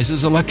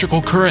stabilizes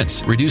electrical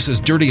currents,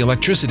 reduces dirty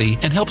electricity,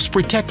 and helps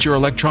protect your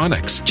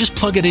electronics. Just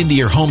plug it into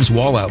your home's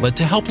wall outlet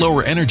to help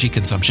lower energy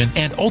consumption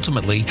and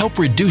ultimately help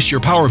reduce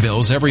your power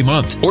bills every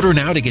month. Order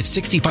now to get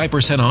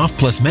 65% off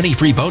plus many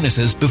free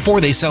bonuses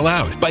before they sell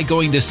out by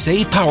going to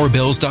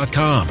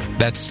SavePowerBills.com.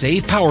 That's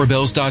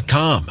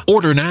SavePowerBills.com.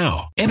 Order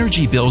now.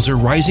 Energy bills are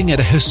rising at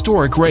a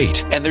historic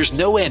rate, and there's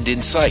no end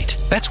in sight.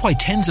 That's why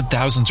tens of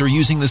thousands are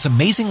using this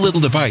amazing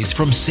little device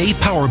from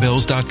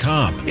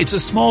SavePowerBills.com. It's a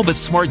small but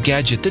smart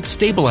gadget that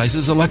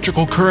stabilizes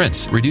electrical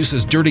currents,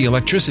 reduces dirty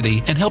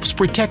electricity, and helps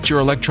protect your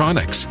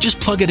electronics. Just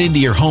plug it into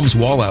your home's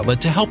wall outlet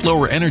to help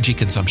lower energy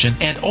consumption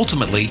and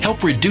ultimately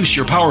help reduce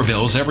your power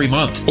bills every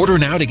month. Order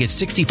now to get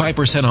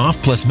 65%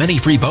 off plus many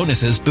free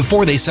bonuses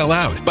before they sell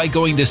out by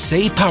going to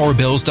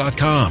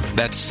SavePowerBills.com.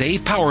 That's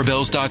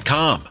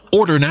SavePowerBills.com.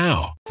 Order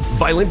now.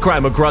 Violent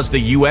crime across the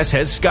U.S.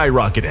 has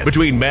skyrocketed.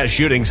 Between mass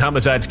shootings,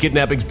 homicides,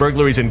 kidnappings,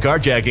 burglaries, and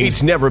carjacking,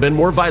 it's never been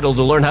more vital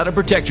to learn how to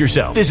protect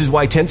yourself. This is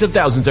why tens of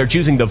thousands are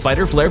choosing the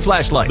Fighter Flare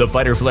flashlight. The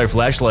Fighter Flare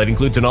flashlight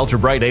includes an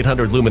ultra-bright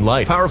 800 lumen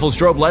light, powerful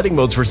strobe lighting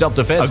modes for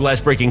self-defense, a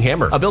glass-breaking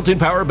hammer, a built-in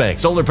power bank,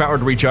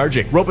 solar-powered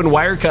recharging, rope and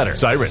wire cutter,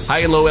 siren, high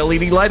and low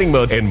LED lighting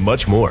mode, and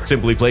much more.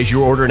 Simply place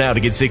your order now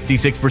to get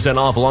 66%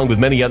 off along with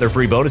many other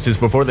free bonuses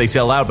before they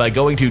sell out by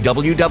going to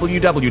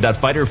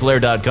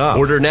www.fighterflare.com.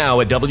 Order now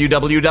at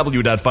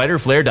www.fighterflare.com.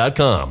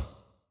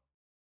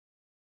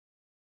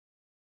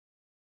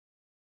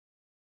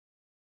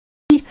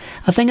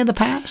 A thing of the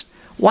past?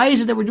 Why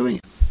is it that we're doing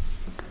it?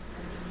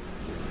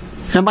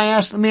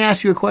 Let me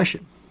ask you a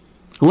question.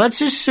 Let's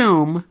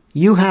assume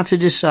you have to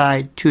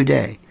decide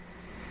today,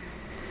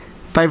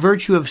 by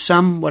virtue of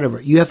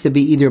you have to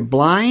be either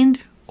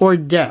blind or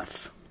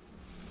deaf.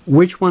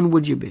 Which one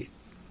would you be?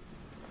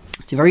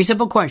 It's a very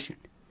simple question.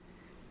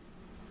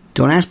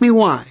 Don't ask me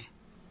why.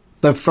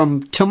 But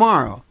from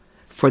tomorrow,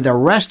 for the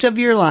rest of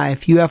your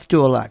life, you have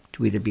to elect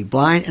to either be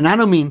blind, and I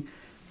don't mean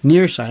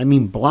nearsighted, I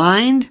mean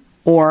blind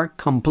or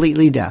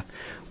completely deaf,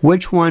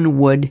 which one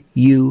would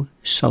you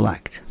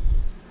select?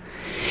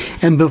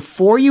 And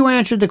before you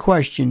answer the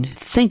question,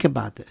 think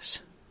about this,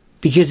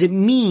 because it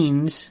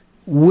means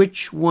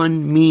which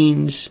one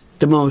means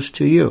the most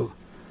to you.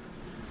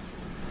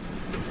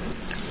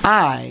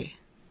 I,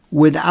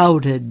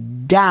 without a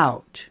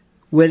doubt,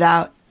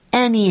 without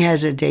any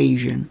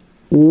hesitation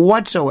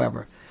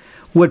whatsoever,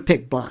 would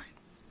pick blind.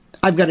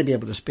 I've got to be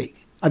able to speak.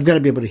 I've got to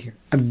be able to hear.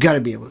 I've got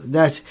to be able to.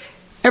 That's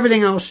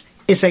everything else.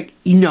 It's like,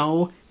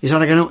 it's not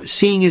like I know.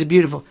 Seeing is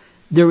beautiful.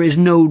 There is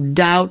no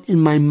doubt in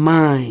my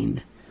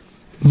mind.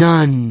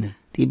 None.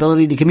 The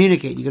ability to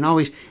communicate. You can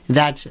always,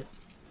 that's it.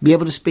 Be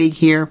able to speak,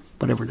 hear,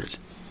 whatever it is.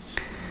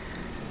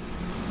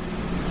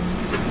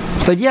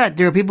 But yet,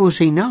 there are people who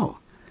say no.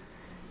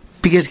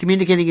 Because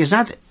communicating is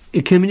not,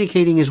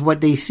 communicating is what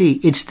they see.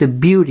 It's the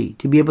beauty,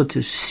 to be able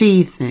to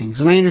see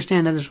things. And I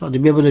understand that as well, to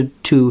be able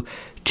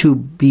to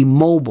be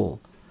mobile.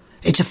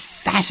 It's a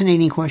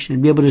fascinating question,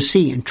 to be able to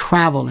see and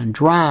travel and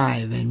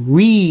drive and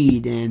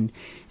read and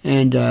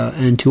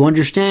to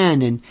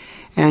understand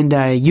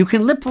and you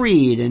can lip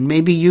read, and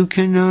maybe you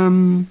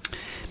can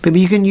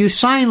use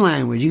sign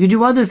language. You can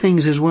do other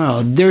things as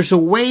well. There's a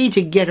way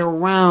to get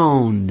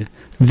around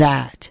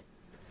that.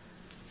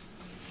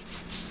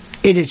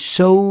 It is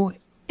so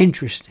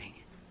interesting.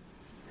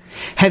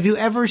 Have you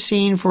ever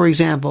seen, for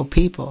example,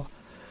 people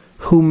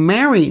who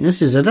marry,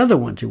 this is another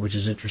one too, which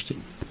is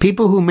interesting.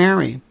 People who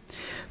marry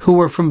who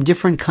are from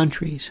different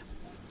countries,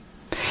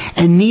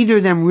 and neither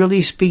of them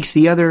really speaks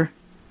the other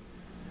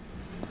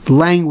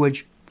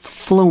language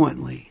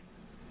fluently.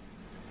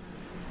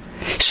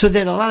 So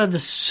that a lot of the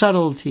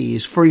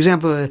subtleties, for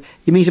example,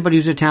 you meet somebody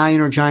who's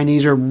Italian or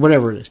Chinese or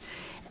whatever it is,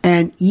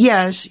 and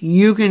yes,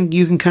 you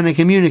can kind of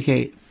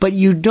communicate, but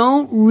you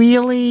don't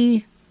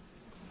really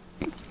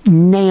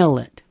nail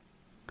it.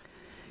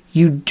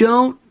 You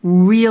don't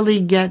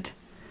really get,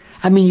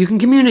 you can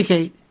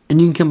communicate and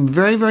you can come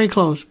very, very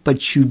close,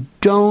 but you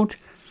don't.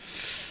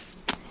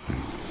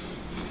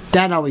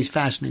 That always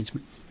fascinates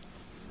me.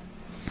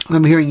 I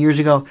remember hearing years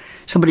ago,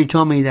 somebody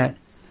told me that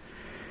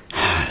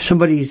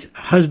somebody's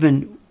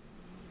husband,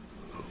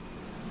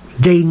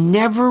 they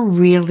never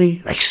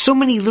really, like so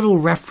many little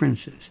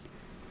references,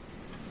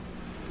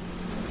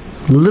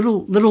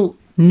 little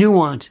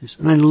nuances,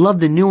 and I love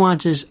the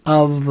nuances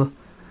of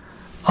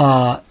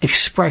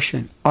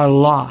expression are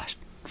lost.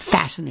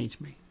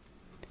 Fascinates me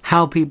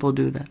how people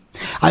do that.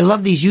 I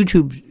love these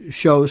YouTube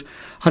shows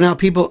how now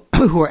people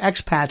who are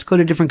expats go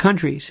to different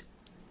countries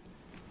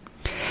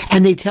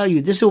and they tell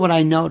you, this is what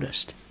I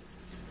noticed.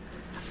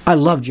 I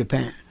love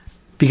Japan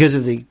because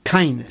of the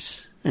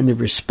kindness and the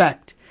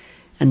respect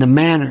and the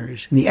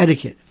manners and the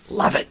etiquette.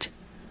 Love it.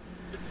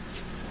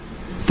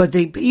 But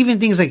they even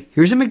things like,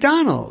 here's a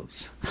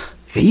McDonald's.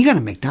 You got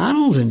a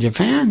McDonald's in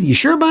Japan? You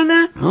sure about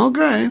that?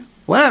 Okay.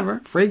 Whatever.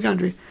 Free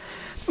country.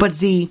 But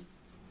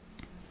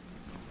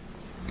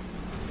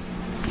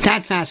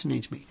that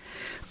fascinates me.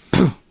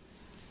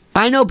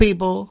 I know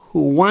people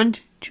who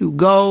want to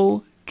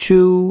go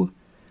to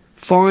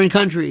foreign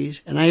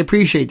countries, and I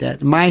appreciate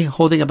that. My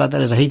whole thing about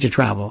that is I hate to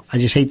travel. I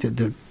just hate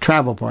the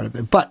travel part of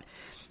it. But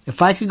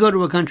if I could go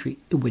to a country,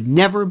 it would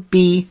never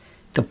be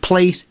the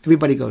place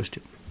everybody goes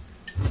to.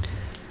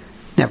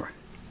 Never.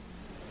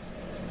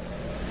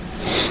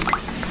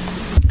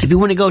 If you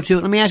want to go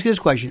to, let me ask you this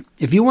question.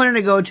 If you wanted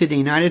to go to the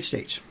United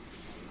States,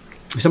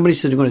 somebody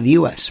said to go to the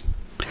U.S.,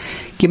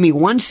 give me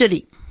one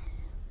city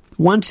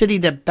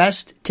that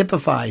best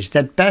typifies,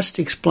 that best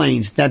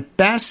explains, that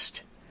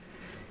best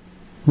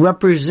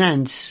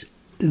represents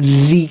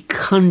the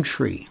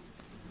country.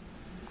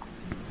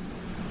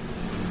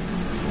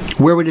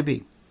 Where would it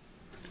be?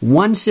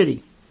 One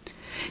city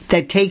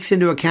that takes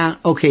into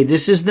account, okay,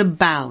 this is the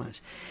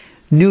balance.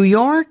 New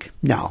York?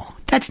 No,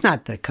 that's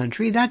not the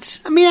country. It's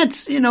a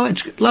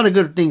lot of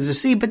good things to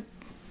see, but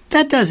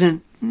that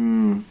doesn't,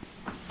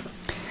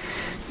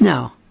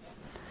 no.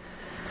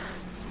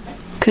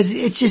 Because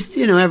it's just,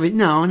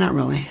 no, not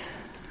really.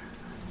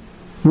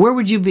 Where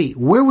would you be?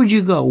 Where would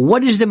you go?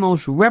 What is the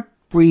most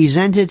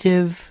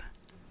representative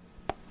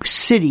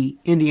city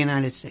in the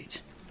United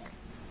States?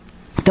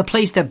 The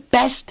place that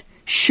best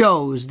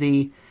shows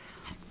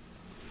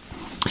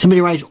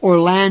somebody writes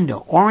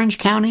Orlando, Orange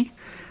County,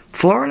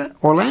 Florida,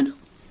 Orlando,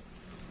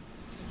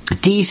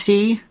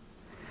 D.C.,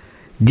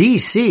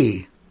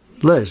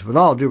 Liz, with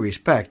all due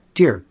respect,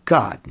 dear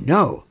God,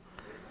 no.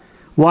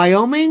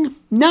 Wyoming?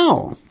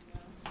 No.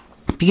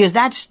 Because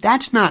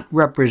that's not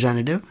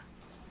representative.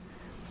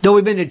 Though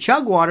we've been to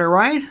Chugwater,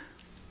 right?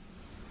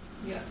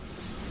 Yeah.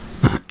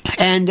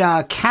 And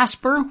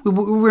Casper, we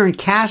were in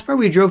Casper.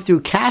 We drove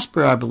through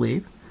Casper, I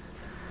believe.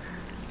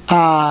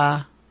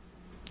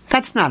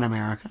 That's not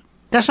America.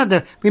 That's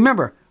not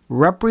remember,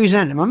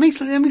 representative. Let me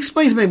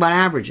explain something about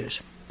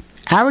averages.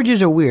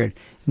 Averages are weird.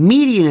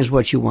 Median is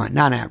what you want,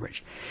 not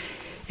average.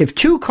 If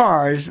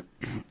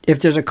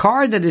there's a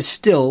car that is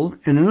still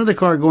and another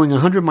car going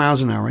 100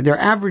 miles an hour, their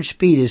average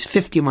speed is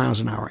 50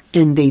 miles an hour,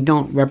 and they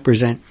don't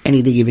represent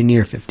anything even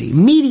near 50.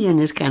 Median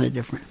is kind of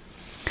different.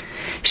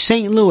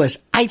 St. Louis.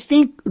 I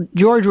think,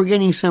 George, we're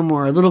getting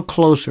somewhere a little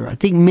closer. I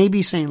think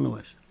maybe St.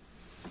 Louis.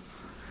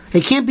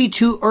 It can't be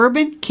too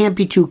urban, can't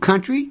be too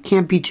country,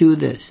 can't be too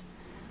this.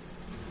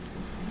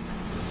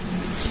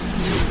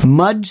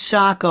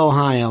 Mudsock,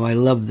 Ohio. I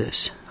love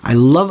this. I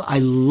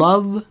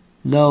love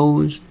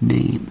those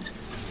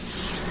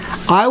names.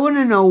 I want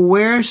to know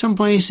where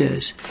someplace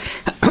is.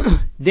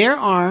 There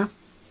are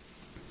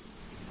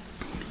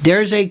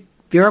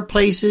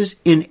places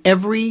in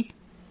every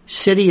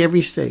city,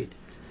 every state.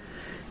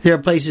 There are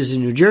places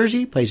in New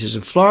Jersey, places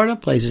in Florida,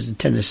 places in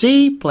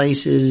Tennessee,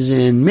 places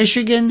in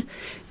Michigan,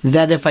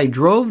 that if I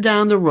drove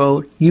down the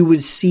road, you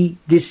would see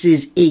this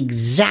is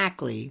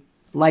exactly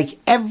like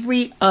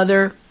every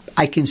other.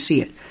 I can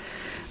see it.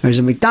 There's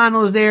a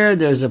McDonald's there,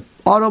 there's an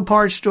auto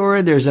parts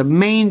store, there's a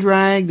main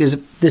drag,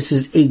 this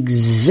is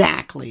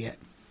exactly it.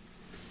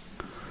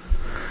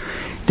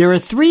 There are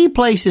 3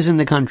 places in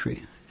the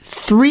country,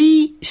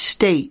 3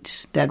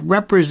 states that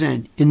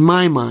represent, in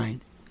my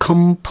mind,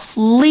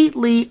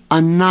 completely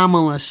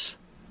anomalous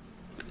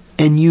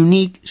and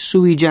unique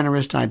sui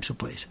generis types of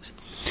places.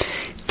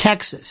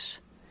 Texas,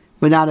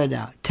 without a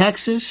doubt.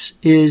 Texas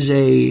is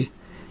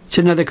it's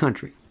another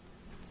country.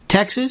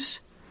 Texas,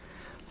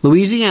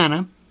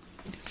 Louisiana,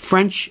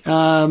 French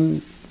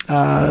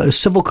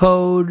civil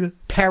code,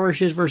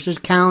 parishes versus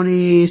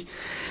counties,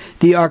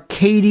 the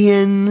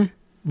Arcadian,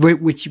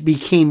 which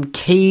became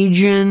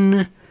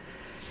Cajun,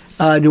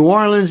 New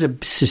Orleans, a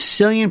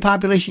Sicilian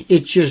population.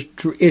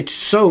 It's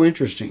so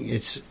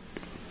interesting.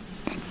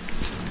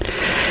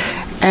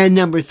 And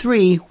number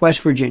 3,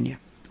 West Virginia.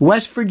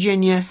 West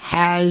Virginia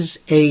has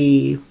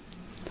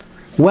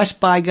West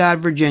by God,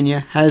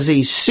 Virginia has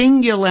a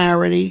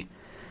singularity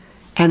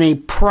and a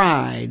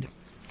pride.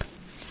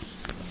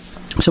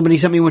 Somebody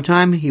sent me one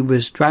time, he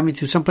was driving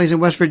through someplace in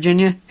West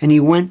Virginia, and he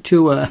went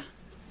to a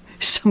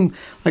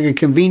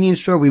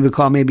convenience store, we would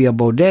call maybe a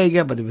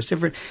bodega, but it was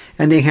different,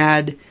 and they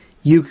had,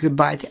 you could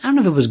buy, I don't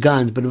know if it was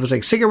guns, but it was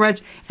like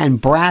cigarettes and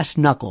brass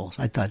knuckles.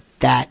 I thought,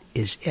 that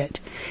is it.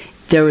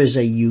 There is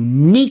a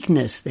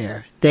uniqueness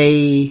there.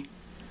 They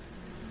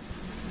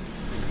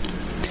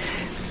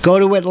go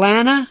to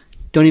Atlanta,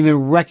 don't even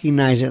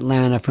recognize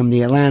Atlanta from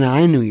the Atlanta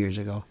I knew years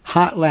ago.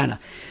 Hot Atlanta.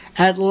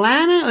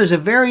 Atlanta is a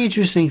very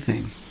interesting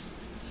thing.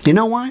 You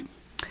know why?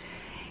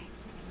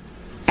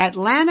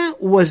 Atlanta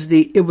was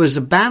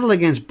a battle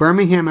against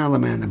Birmingham,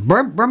 Alabama.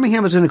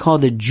 Birmingham was going to call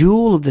the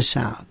jewel of the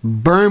South.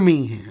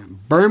 Birmingham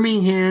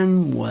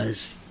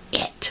was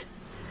it.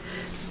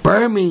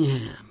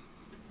 Birmingham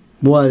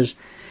was,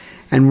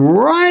 and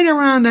right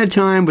around that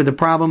time with the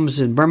problems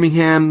in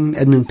Birmingham,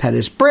 Edmund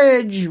Pettus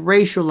Bridge,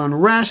 racial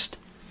unrest,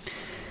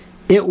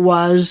 it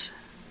was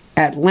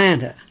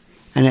Atlanta.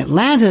 And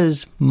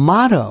Atlanta's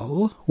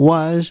motto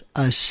was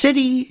a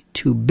city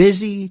too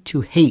busy to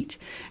hate.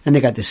 And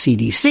they got the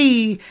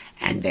CDC,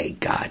 and they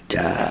got,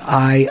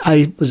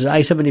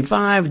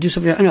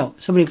 I-75,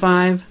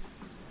 75?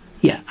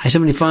 Yeah,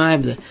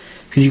 I-75,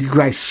 because you could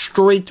drive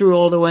straight through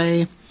all the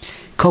way.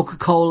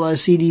 Coca-Cola,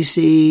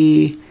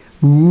 CDC,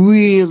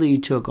 really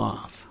took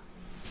off.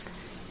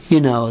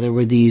 You know, there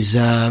were these,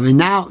 and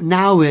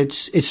now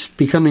it's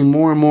becoming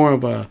more and more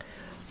of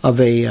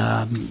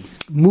a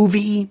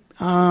movie.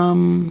 A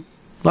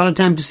lot of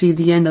times to see at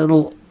the end, a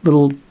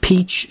little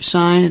peach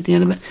sign at the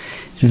end of it.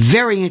 It's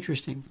very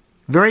interesting,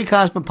 very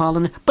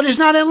cosmopolitan, but it's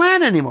not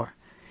Atlanta anymore.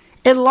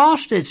 It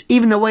lost its,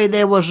 even the way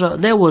there was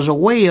a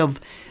way of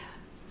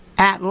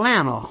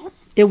Atlanta.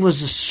 It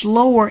was it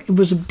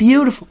was a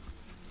beautiful.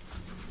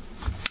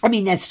 I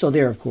mean, that's still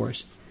there, of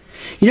course.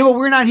 You know what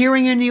we're not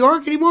hearing in New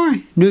York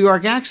anymore? New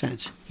York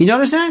accents. You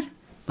notice that?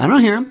 I don't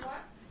hear them.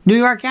 New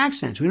York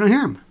accents. We don't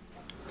hear them.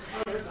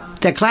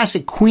 That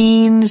classic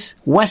Queens,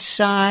 West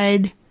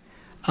Side,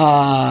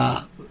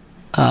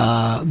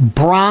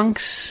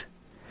 Bronx.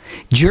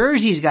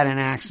 Jersey's got an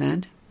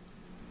accent.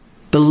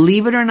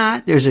 Believe it or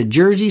not, there's a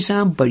Jersey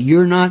sound, but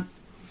you're not.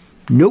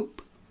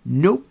 Nope.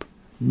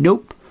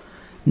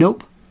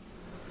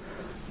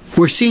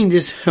 We're seeing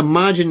this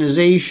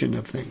homogenization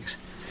of things.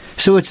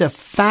 So it's a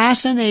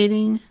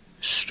fascinating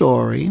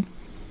story.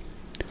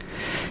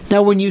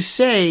 Now, when you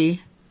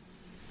say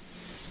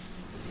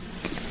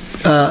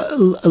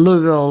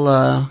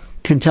Louisville,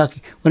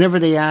 Kentucky, whenever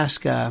they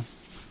ask,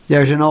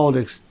 there's an old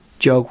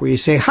joke where you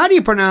say, how do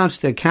you pronounce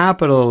the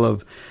capital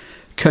of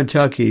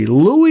Kentucky?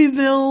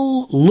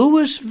 Louisville,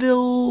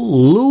 Louisville,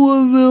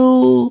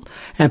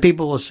 and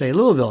people will say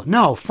Louisville.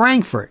 No,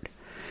 Frankfurt.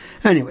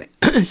 Anyway,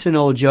 it's an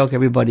old joke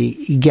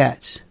everybody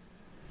gets.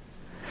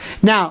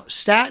 Now,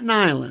 Staten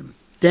Island,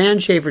 Dan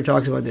Schaefer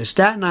talks about this.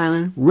 Staten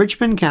Island,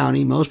 Richmond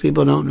County, most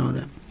people don't know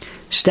that.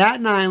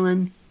 Staten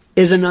Island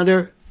is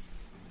another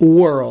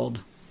world.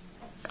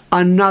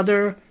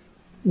 Another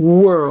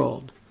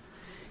world.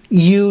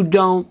 You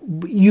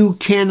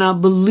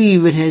cannot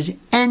believe it has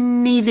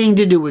anything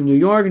to do with New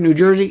York, New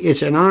Jersey.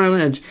 It's an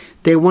island.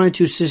 They wanted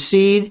to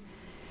secede.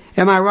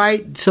 Am I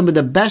right? Some of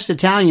the best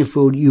Italian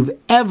food you've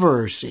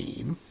ever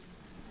seen.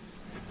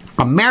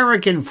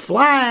 American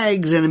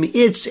flags, and I mean,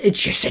 it's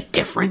just a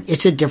different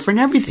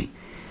everything.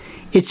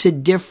 It's a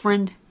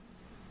different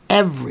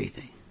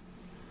everything.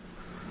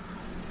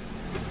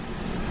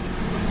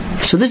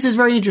 So this is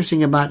very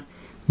interesting about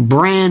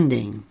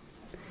branding.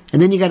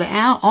 And then you got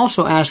to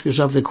also ask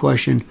yourself the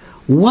question,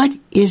 what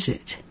is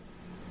it?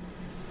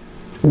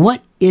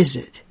 What is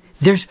it?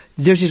 There's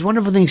these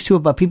wonderful things too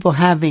about people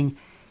having,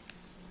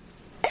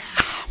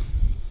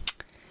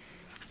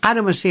 I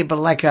don't want to say it, but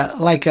like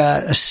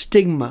a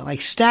stigma.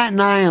 Like Staten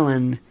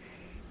Island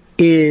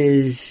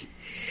has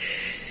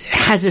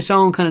its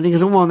own kind of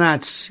thing. Well,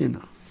 that's,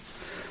 well,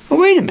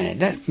 wait a minute.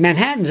 That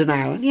Manhattan's an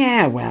island.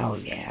 Yeah, well,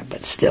 yeah,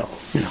 but still,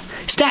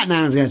 Staten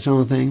Island's got its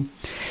own thing.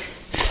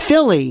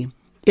 Philly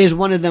is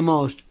one of the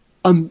most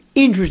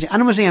interesting. I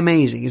don't want to say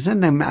amazing. It's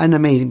not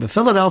amazing, but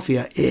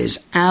Philadelphia is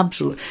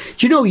absolute.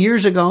 Do you know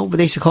years ago what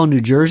they used to call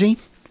New Jersey?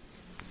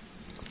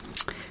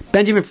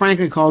 Benjamin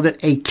Franklin called it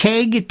a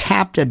keg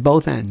tapped at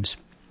both ends.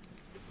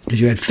 Because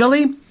you had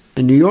Philly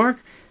and New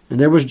York, and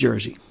there was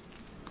Jersey.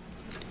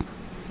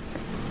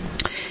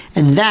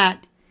 And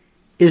that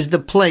is the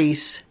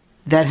place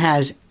that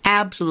has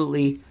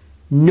absolutely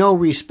no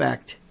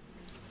respect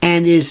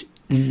and is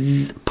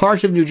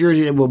parts of New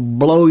Jersey that will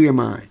blow your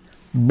mind.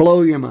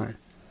 Blow your mind.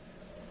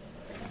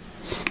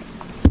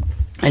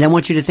 And I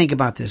want you to think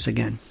about this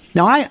again.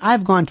 Now,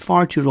 I've gone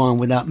far too long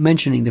without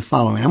mentioning the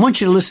following. I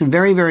want you to listen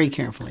very, very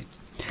carefully.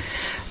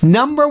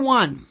 Number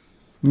one,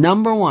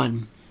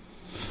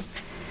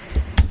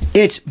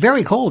 it's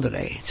very cold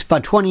today. It's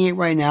about 28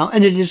 right now,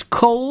 and it is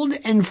cold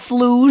and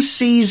flu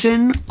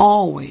season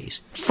always.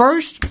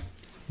 First,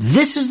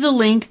 this is the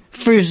link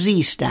for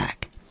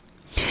Z-Stack.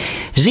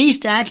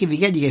 Z-Stack, if you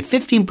get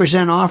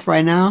 15% off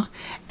right now,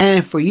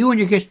 and for you and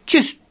your kids,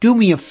 just do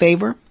me a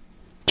favor.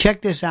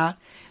 Check this out.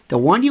 The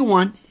one you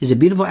want is a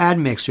beautiful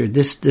admixture,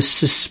 this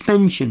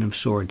suspension of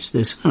sorts.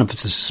 I don't know if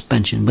it's a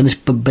suspension,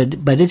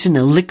 but it's an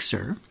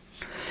elixir.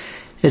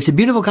 It's a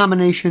beautiful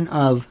combination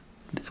of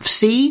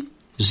C,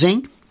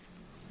 zinc,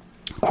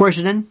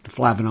 quercetin, the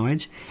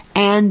flavonoids,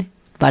 and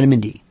vitamin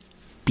D.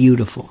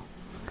 Beautiful.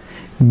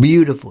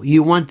 Beautiful.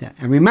 You want that.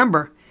 And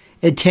remember,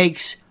 it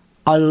takes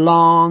a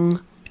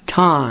long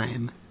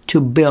time to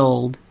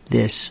build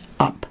this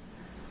up.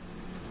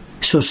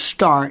 So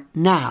start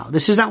now.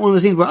 This is not one of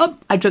those things where,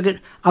 I took it,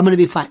 I'm going to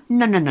be fine.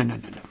 No.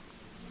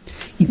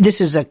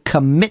 This is a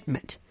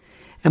commitment.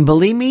 And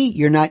believe me,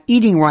 you're not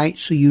eating right,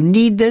 so you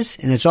need this,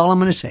 and that's all I'm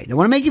going to say. Don't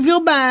want to make you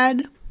feel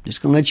bad.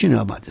 Just going to let you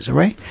know about this, all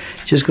right?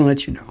 Just going to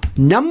let you know.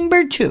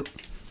 Number 2,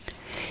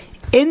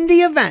 in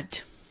the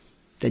event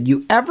that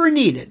you ever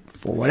need it,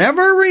 for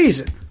whatever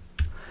reason,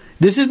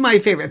 this is my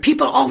favorite.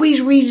 People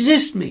always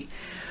resist me.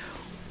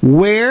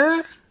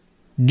 Where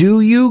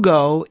do you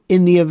go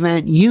in the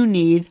event you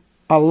need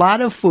a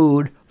lot of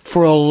food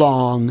for a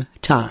long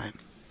time?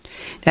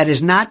 That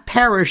is not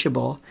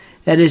perishable,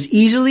 that is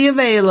easily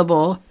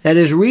available, that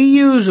is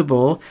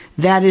reusable,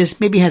 that is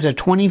maybe has a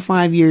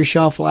 25-year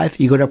shelf life.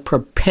 You go to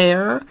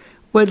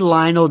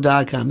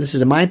preparewithlionel.com. This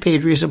is My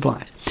Patriot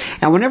Supplies.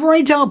 And whenever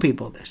I tell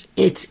people this,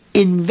 it's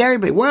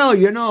invariably, we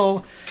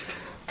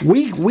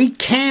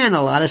can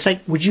a lot. It's like,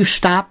 would you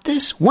stop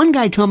this? One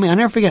guy told me, I'll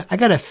never forget, I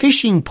got a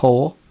fishing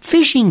pole.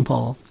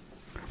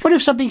 What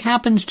if something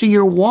happens to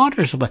your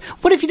water supply?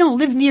 What if you don't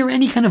live near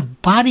any kind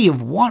of body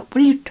of water? What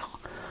are you talking?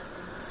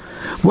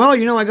 Well,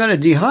 I got a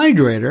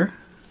dehydrator.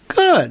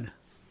 Good.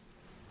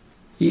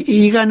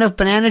 You got enough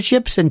banana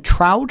chips and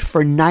trout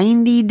for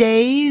 90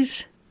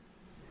 days?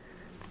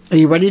 Are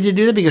you ready to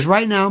do that? Because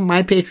right now,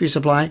 My Patriot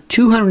Supply,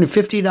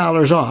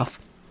 $250 off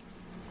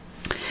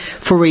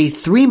for a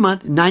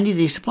 3-month,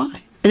 90-day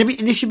supply. And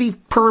it should be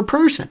per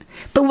person.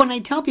 But when I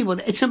tell people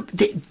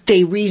that,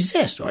 they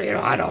resist. Well,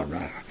 I don't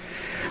know.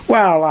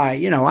 Well,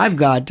 we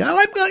got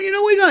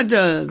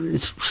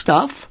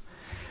stuff.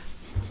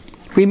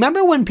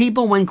 Remember when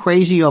people went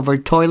crazy over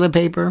toilet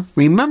paper?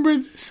 Remember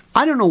this?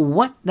 I don't know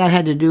what that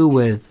had to do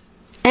with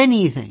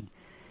anything.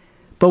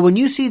 But when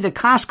you see the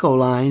Costco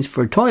lines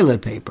for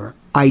toilet paper,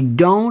 I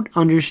don't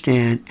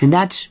understand. And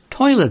that's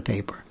toilet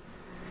paper.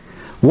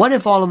 What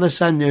if all of a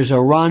sudden there's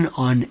a run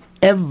on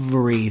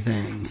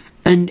everything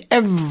and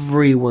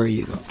everywhere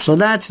you go? So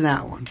that's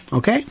that one,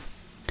 okay?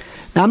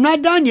 Now, I'm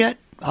not done yet.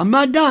 I'm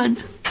not done.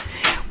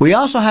 We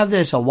also have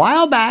this. A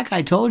while back,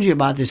 I told you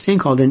about this thing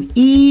called an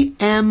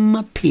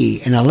EMP,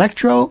 an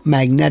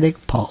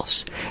electromagnetic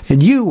pulse.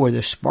 And you were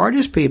the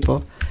smartest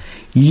people.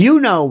 You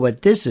know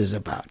what this is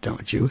about,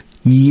 don't you?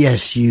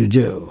 Yes, you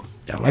do.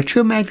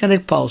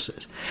 Electromagnetic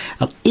pulses.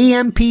 An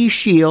EMP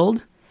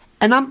shield.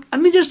 And let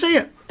me just say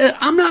it.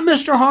 I'm not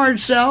Mr. Hard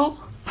Sell.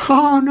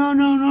 Oh,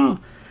 no.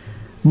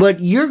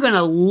 But you're going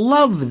to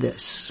love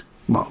this.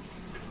 Well,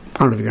 I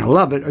don't know if you're going to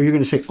love it or you're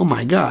going to say, oh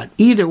my God.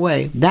 Either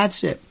way,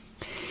 that's it.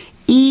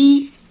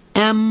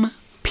 EMP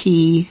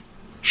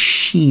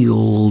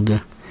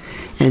shield.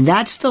 And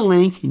that's the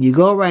link. And you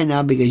go right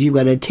now because you've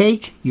got to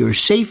take your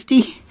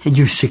safety and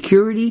your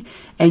security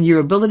and your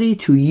ability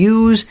to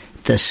use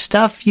the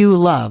stuff you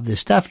love, the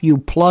stuff you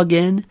plug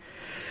in.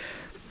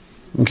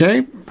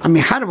 Okay? I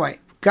mean, how do I...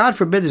 God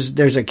forbid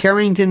there's a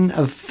Carrington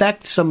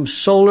effect, some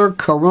solar,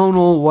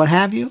 coronal, what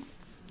have you.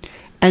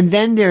 And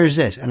then there's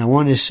this. And I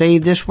want to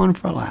save this one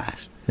for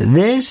last.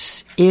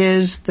 This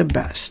is the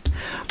best.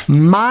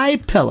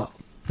 My Pillow.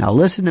 Now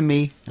listen to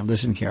me and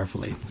listen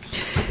carefully.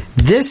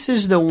 This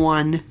is the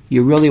one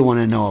you really want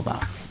to know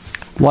about.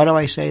 Why do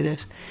I say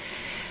this?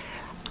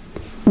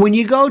 When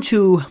you go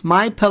to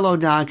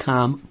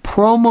mypillow.com,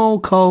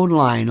 promo code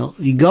Lionel,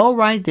 you go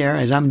right there,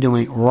 as I'm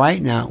doing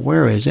right now.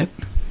 Where is it?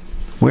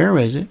 Where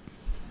is it?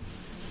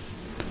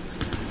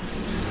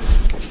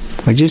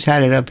 I just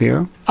had it up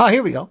here. Oh,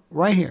 here we go.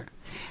 Right here.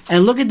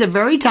 And look at the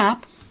very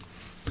top.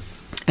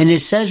 And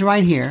it says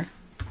right here,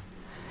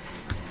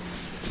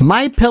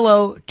 My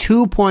Pillow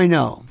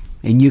 2.0.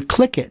 And you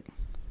click it.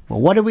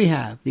 Well, what do we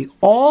have? The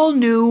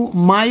all-new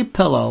My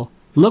Pillow.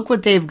 Look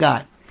what they've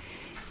got.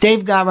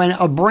 They've got right now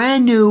a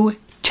brand new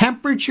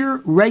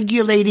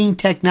temperature-regulating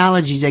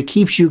technology that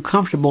keeps you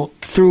comfortable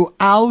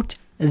throughout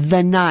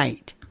the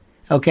night.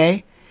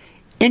 Okay?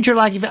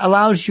 Interlocking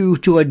allows you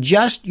to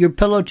adjust your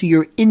pillow to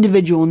your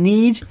individual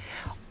needs.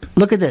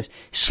 Look at this.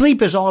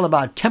 Sleep is all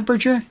about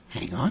temperature.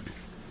 Hang on.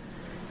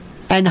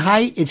 And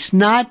height. It's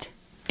not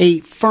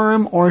a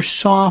firm or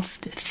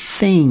soft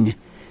thing.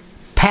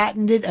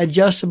 Patented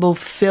adjustable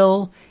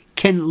fill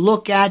can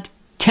look at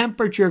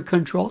temperature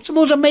control. It's the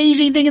most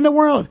amazing thing in the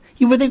world.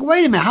 You would think,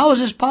 wait a minute, how is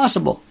this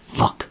possible?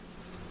 Look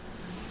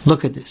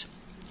at this.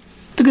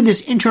 Look at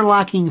this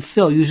interlocking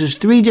fill. Uses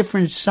 3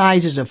 different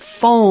sizes of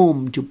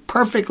foam to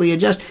perfectly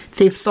adjust.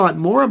 They've thought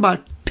more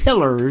about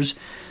pillars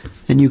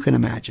than you can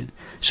imagine.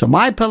 So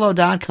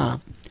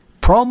mypillow.com,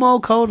 promo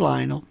code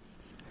Lionel.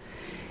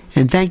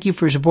 And thank you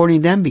for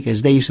supporting them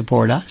because they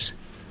support us.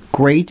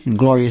 Great and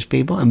glorious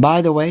people. And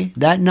by the way,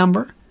 that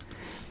number,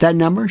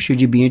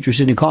 should you be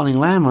interested in calling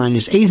landline,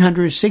 is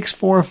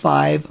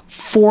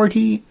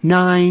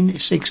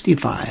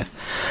 800-645-4965.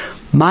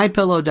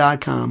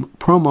 mypillow.com,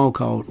 promo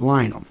code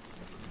Lionel.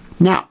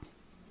 Now,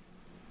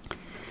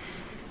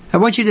 I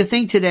want you to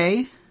think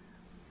today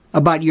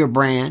about your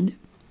brand.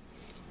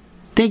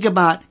 Think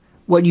about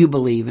what you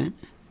believe in.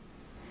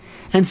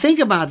 And think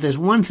about this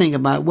one thing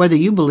about whether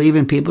you believe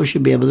in people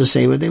should be able to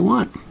say what they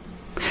want.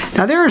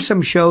 Now, there are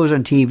some shows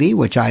on TV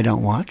which I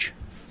don't watch.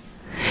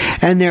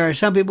 And there are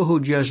some people who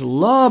just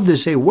love to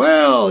say,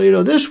 well,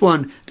 this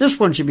one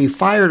should be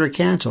fired or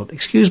canceled.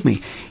 Excuse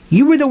me.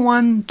 You were the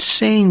one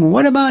saying,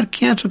 what about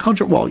cancel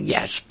culture? Well,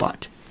 yes,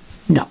 but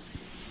no.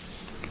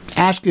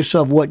 Ask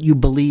yourself what you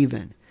believe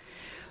in.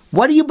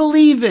 What do you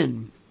believe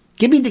in?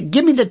 Give me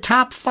the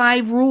top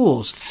 5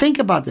 rules. Think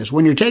about this.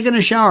 When you're taking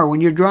a shower,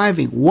 when you're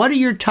driving, what are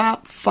your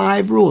top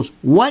 5 rules?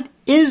 What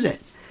is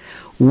it?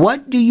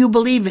 What do you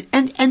believe in?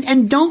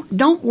 And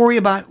don't worry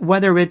about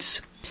whether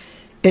it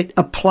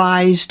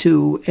applies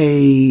to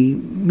a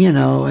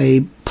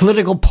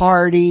political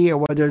party or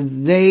whether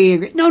they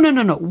agree. No.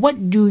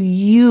 What do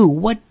you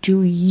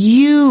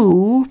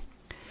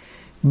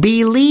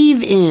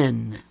believe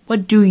in?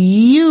 What do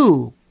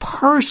you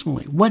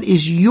personally, what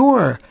is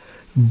your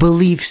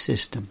belief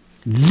system?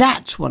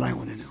 That's what I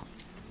want to know.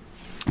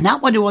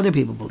 Not what do other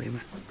people believe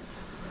in.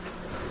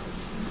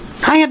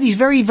 I have these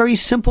very, very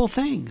simple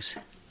things.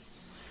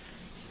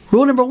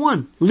 Rule number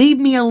 1, leave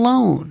me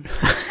alone.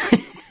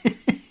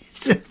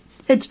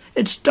 It's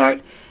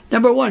start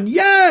number 1.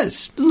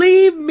 Yes,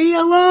 leave me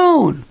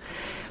alone.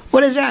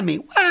 What does that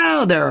mean?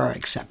 Well, there are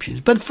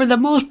exceptions, but for the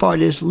most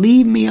part, it's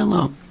leave me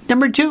alone.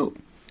 Number 2,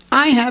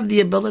 I have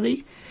the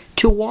ability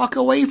to walk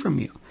away from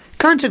you.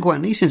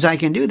 Consequently, since I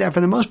can do that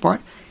for the most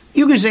part,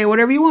 you can say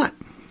whatever you want.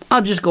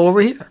 I'll just go over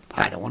here.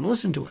 I don't want to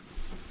listen to it.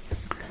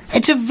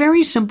 It's a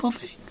very simple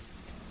thing.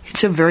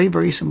 It's a very,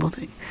 very simple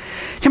thing.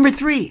 Number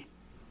 3,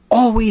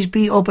 always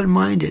be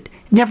open-minded.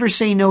 Never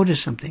say no to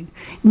something.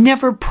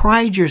 Never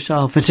pride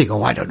yourself and say,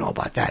 oh, I don't know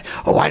about that.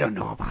 Oh, I don't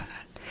know about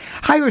that.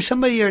 Hire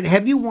somebody.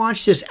 Have you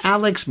watched this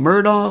Alex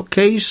Murdaugh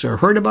case or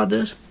heard about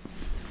this?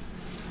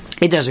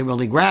 It doesn't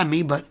really grab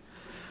me, but...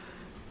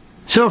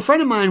 So a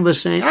friend of mine was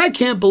saying, I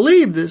can't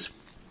believe this.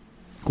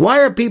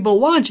 Why are people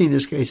watching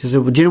this case? I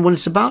said, well, do you know what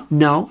it's about?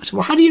 No. I said,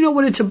 well, how do you know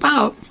what it's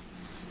about?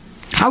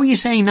 How are you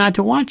saying not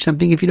to watch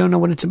something if you don't know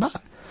what it's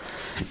about?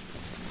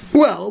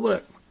 Well,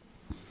 but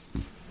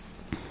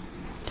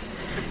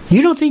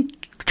you don't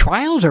think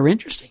trials are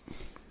interesting?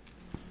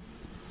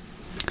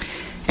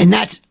 And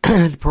that's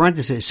the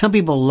parenthesis. Some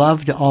people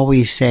love to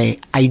always say,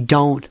 I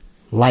don't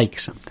like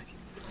something.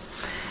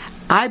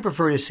 I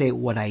prefer to say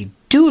what I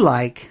do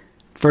like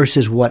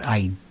versus what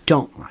I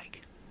don't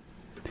like.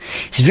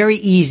 It's very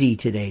easy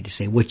today to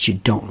say what you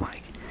don't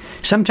like.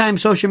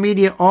 Sometimes social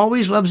media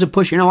always loves to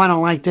push, I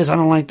don't like this, I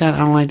don't like that, I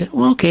don't like that.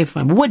 Well, okay,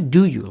 fine. But what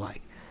do you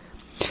like?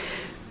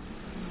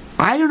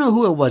 I don't know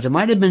who it was. It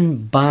might have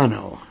been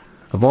Bono,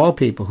 of all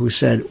people, who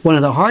said, one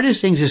of the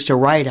hardest things is to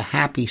write a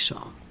happy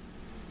song.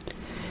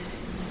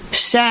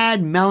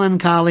 Sad,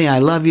 melancholy, I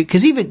love you.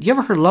 Because even, you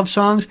ever heard love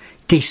songs?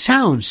 They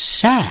sound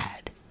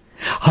sad.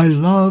 I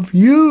love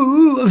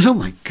you. Oh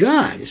my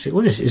God. You say,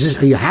 what is this?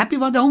 Are you happy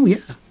about that? Oh, yeah.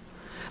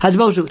 As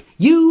opposed to,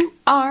 you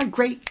are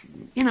great.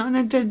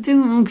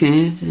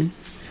 Okay.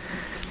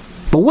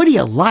 But what do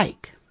you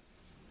like?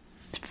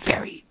 It's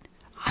very,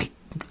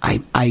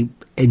 I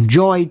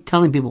enjoy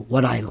telling people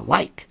what I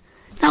like,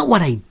 not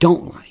what I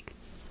don't like.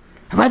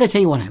 I'd rather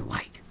tell you what I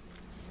like.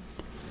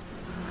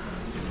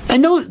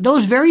 And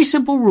those very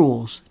simple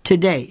rules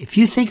today, if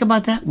you think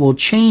about that, will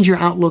change your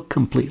outlook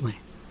completely.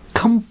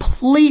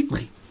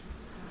 Completely.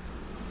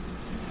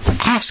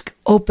 Ask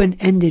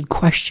open-ended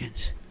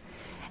questions.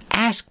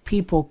 Ask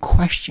people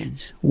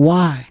questions.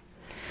 Why?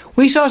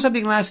 We saw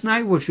something last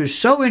night which was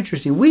so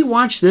interesting. We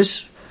watched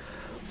this.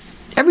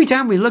 Every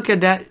time we look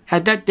at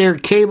that there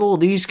cable,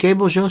 these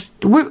cable shows,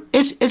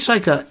 it's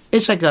like a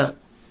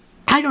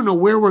I don't know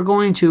where we're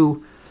going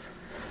to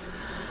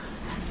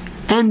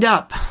end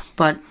up,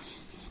 but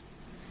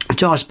I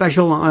saw a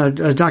special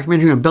a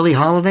documentary on Billie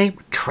Holiday.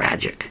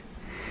 Tragic.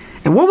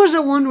 And what was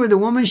the one where the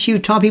woman, she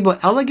taught people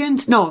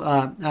elegance?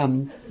 No,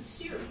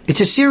 it's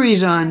a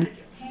series on,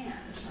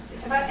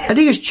 I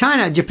think it's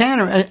China, Japan,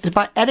 or it's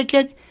about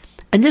etiquette.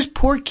 And this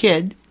poor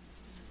kid,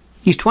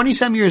 he's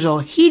 20-some years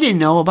old, he didn't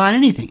know about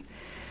anything.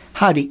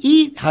 How to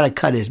eat, how to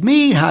cut his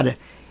meat, how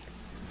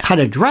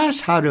to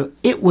dress,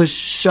 it was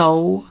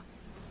so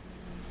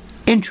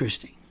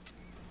interesting.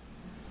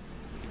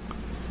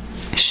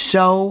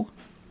 So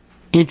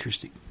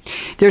interesting.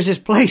 There's this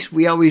place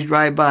we always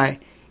drive by.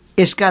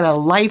 It's got a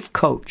life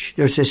coach.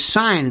 There's a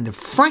sign in the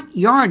front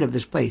yard of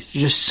this place.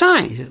 There's a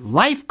sign. It says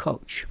life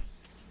coach.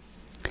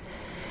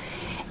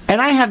 And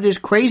I have this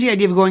crazy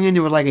idea of going in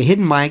there with like a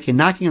hidden mic and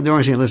knocking on the door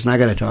and saying, listen, I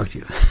got to talk to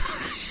you.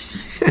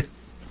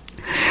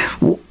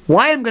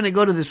 Why I'm going to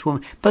go to this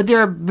woman. But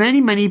there are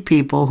many, many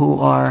people who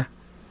are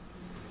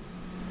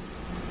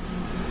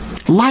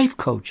life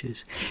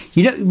coaches.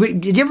 You know,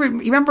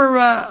 remember,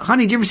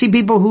 honey, did you ever see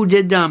people who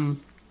did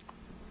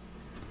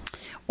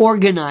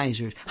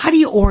organizers? How do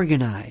you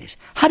organize?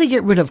 How to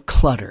get rid of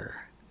clutter?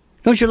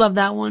 Don't you love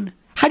that one?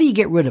 How do you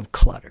get rid of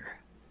clutter?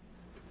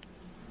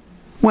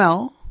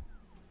 Well,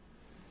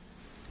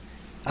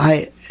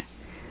 I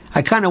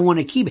kind of want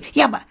to keep it.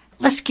 Yeah, but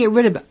let's get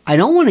rid of it. I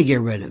don't want to get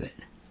rid of it.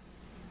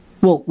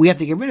 Well, we have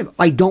to get rid of it.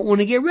 I don't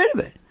want to get rid of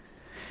it.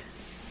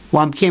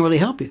 Well, I can't really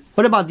help you.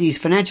 What about these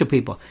financial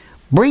people?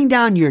 Bring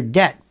down your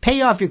debt.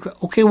 Pay off your...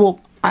 Okay, well,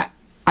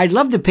 I'd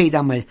love to pay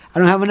down my... I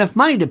don't have enough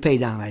money to pay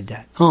down my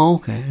debt. Oh,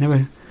 okay.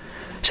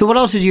 So what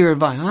else is your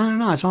advice? I don't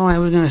know. That's all I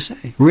was going to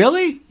say.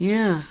 Really?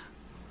 Yeah.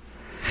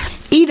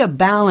 Eat a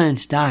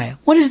balanced diet.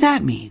 What does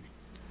that mean?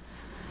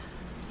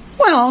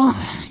 Well,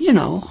 you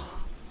know...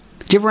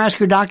 Did you ever ask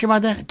your doctor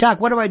about that? Doc,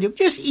 what do I do?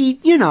 Just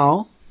eat,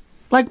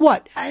 like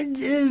what?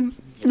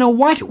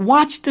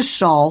 Watch the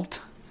salt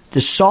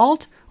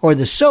or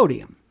the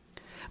sodium.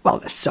 Well,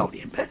 the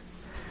sodium, but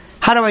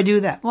how do I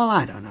do that? Well,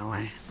 I don't know.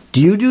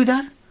 Do you do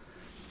that?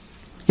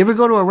 You ever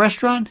go to a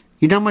restaurant?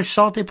 You know how much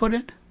salt they put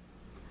in?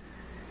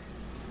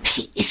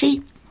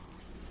 See,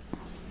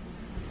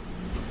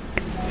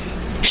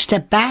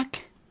 step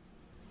back.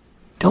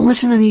 Don't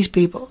listen to these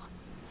people.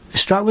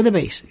 Start with the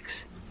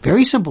basics.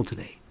 Very simple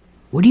today.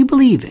 What do you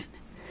believe in?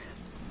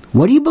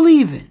 What do you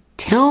believe in?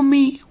 Tell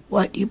me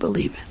what you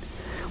believe in.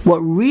 What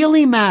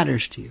really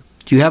matters to you.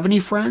 Do you have any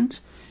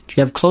friends? Do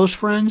you have close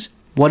friends?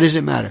 What does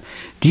it matter?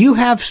 Do you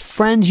have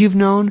friends you've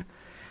known?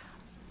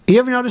 You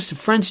ever noticed the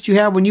friends that you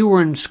had when you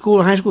were in school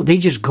or high school? They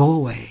just go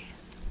away.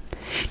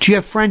 Do you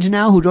have friends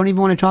now who don't even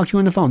want to talk to you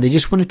on the phone? They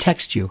just want to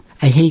text you.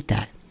 I hate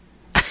that.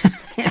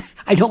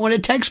 I don't want to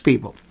text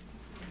people.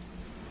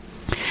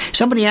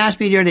 Somebody asked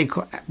me the other day,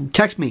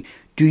 text me,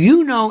 do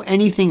you know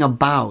anything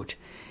about...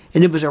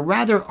 And it was a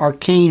rather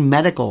arcane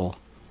medical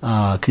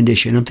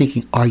condition. I'm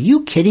thinking, are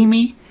you kidding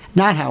me?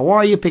 Not how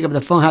are you? Pick up the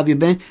phone. How have you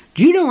been?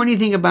 Do you know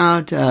anything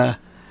about,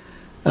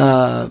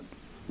 Les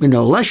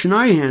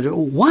Schneider?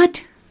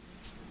 What?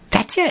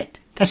 That's it.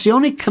 That's the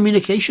only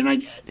communication I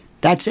get.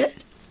 That's it.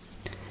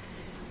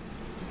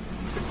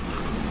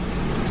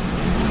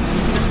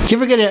 Did you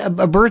ever get a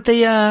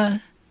birthday?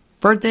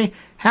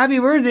 Happy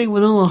birthday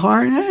with a little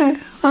heart?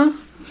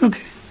 It's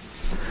okay.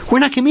 We're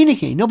not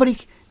communicating.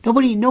 Nobody.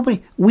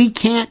 We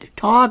can't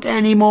talk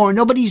anymore.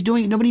 Nobody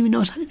even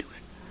knows how to do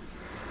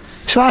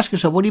it. So ask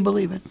yourself, what do you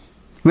believe in?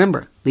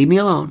 Remember, leave me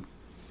alone.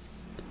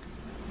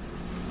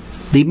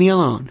 Leave me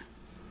alone.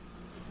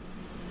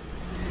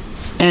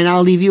 And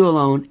I'll leave you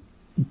alone.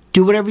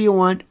 Do whatever you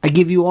want. I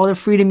give you all the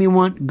freedom you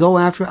want. Go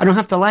after it. I don't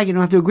have to like it. I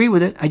don't have to agree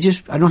with it. I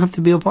don't have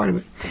to be a part of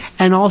it.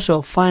 And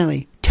also,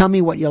 finally, tell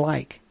me what you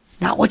like.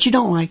 Not what you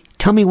don't like.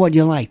 Tell me what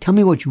you like. Tell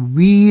me what you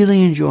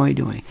really enjoy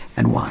doing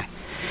and why.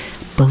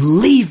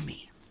 Believe me.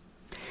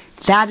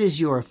 That is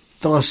your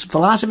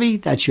philosophy,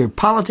 that's your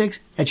politics,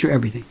 that's your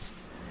everything.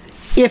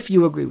 If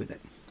you agree with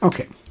it.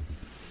 Okay.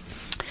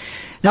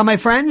 Now, my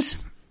friends,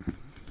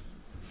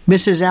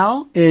 Mrs.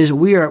 L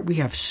we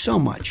have so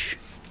much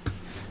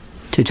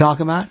to talk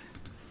about.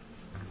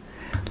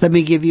 Let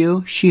me give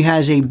you, she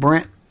has a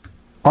brand.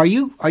 Are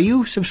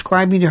you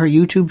subscribing to her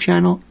YouTube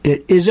channel?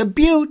 It is a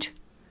beaut.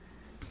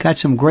 Got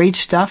some great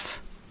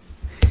stuff.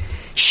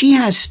 She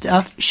has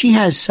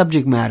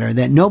subject matter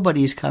that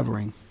nobody is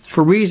covering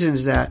for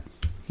reasons that,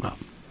 well,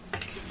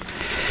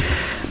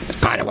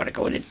 I don't want to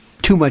go into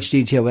too much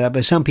detail with that,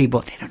 but some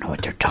people, they don't know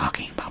what they're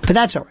talking about. But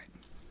that's all right.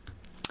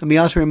 Let me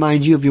also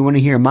remind you, if you want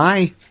to hear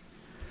my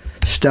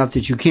stuff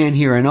that you can't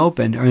hear in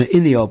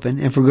the open,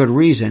 and for good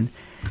reason,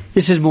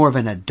 This is more of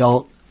an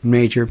adult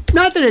nature.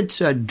 Not that it's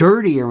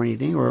dirty or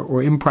anything,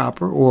 or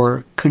improper,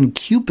 or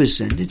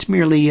concupiscent. It's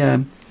merely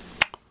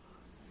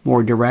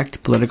more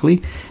direct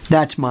politically.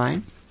 That's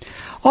mine.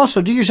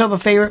 Also, do yourself a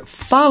favor.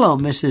 Follow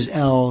Mrs.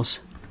 L's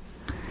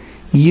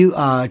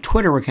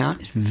Twitter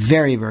account. It's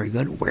very, very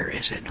good. Where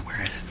is it?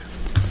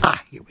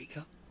 Ah, here we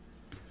go.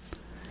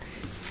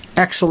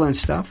 Excellent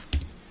stuff.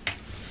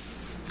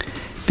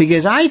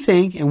 Because I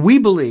think, and we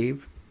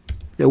believe,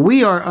 that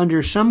we are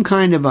under some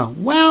kind of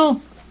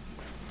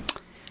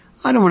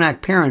I don't want to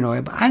act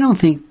paranoid, but I don't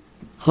think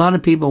a lot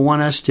of people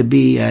want us to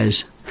be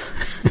as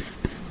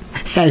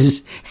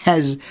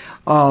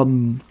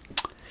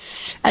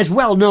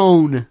well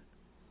known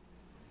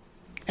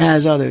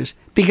as others.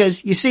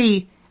 Because, you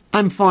see,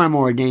 I'm far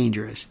more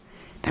dangerous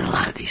than a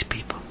lot of these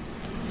people.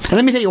 And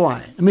let me tell you why.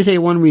 Let me tell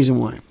you one reason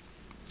why.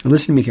 And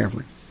listen to me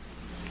carefully.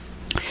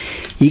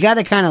 You got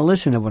to kind of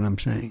listen to what I'm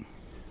saying.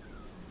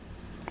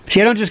 See,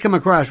 I don't just come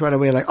across right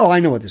away like, I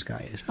know what this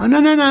guy is. Oh,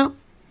 no.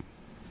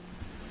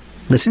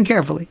 Listen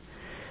carefully.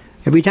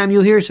 Every time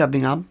you hear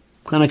something, I'll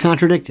kind of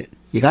contradict it.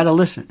 You got to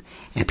listen.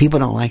 And people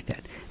don't like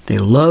that. They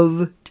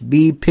love to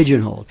be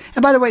pigeonholed.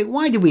 And by the way,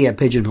 why do we have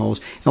pigeonholes?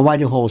 And why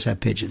do holes have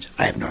pigeons?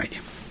 I have no idea.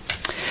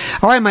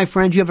 All right, my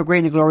friends, you have a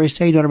great and glorious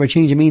day. Don't ever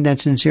change. I mean that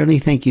sincerely.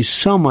 Thank you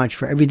so much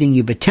for everything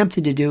you've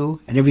attempted to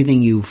do and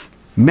everything you've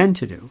meant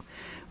to do,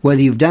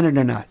 whether you've done it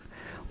or not.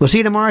 We'll see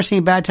you tomorrow,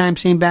 same bad time,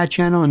 same bad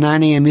channel,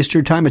 9 a.m.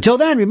 Eastern Time. Until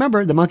then,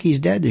 remember, the monkey's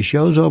dead. The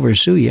show's over.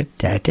 Sue ya.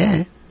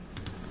 Ta-ta.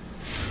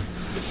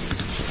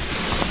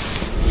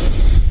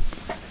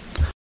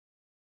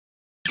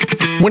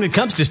 When it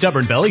comes to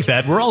stubborn belly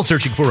fat, we're all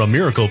searching for a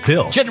miracle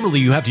pill. Generally,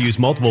 you have to use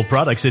multiple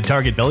products that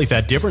target belly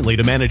fat differently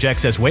to manage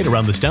excess weight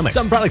around the stomach.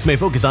 Some products may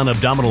focus on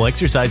abdominal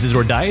exercises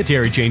or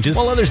dietary changes,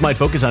 while others might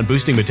focus on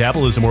boosting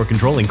metabolism or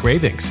controlling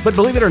cravings. But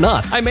believe it or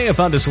not, I may have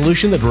found a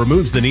solution that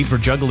removes the need for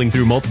juggling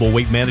through multiple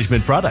weight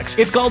management products.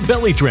 It's called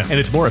Belly Trim, and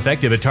it's more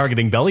effective at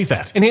targeting belly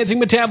fat, enhancing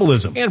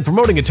metabolism, and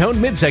promoting a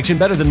toned midsection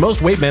better than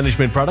most weight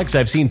management products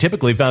I've seen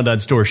typically found on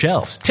store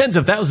shelves. Tens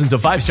of thousands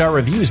of 5-star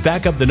reviews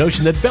back up the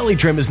notion that Belly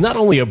Trim is not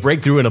only a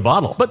breakthrough in a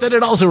bottle, but that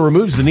it also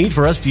removes the need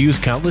for us to use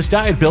countless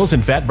diet pills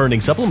and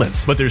fat-burning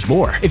supplements. But there's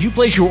more. If you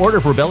place your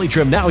order for Belly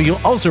Trim now, you'll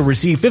also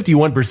receive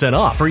 51%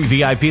 off, free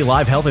VIP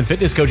live health and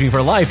fitness coaching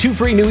for life, 2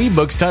 free new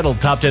ebooks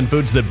titled Top 10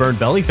 Foods That Burn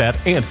Belly Fat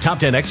and Top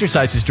 10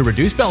 Exercises to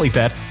Reduce Belly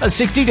Fat, a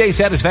 60-day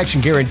satisfaction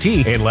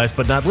guarantee, and last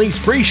but not least,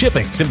 free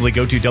shipping. Simply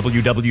go to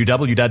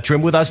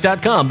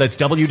www.trimwithus.com. That's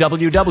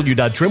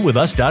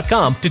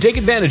www.trimwithus.com to take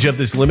advantage of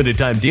this limited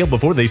time deal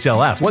before they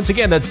sell out. Once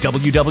again, that's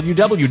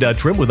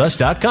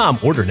www.trimwithus.com.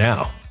 Order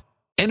now.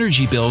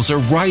 Energy bills are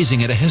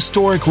rising at a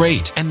historic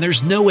rate, and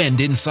there's no end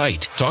in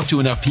sight. Talk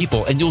to enough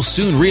people, and you'll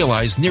soon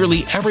realize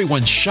nearly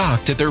everyone's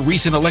shocked at their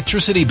recent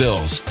electricity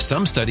bills.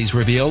 Some studies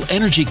reveal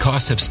energy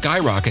costs have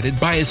skyrocketed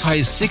by as high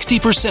as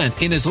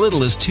 60% in as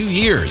little as 2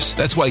 years.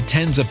 That's why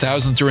tens of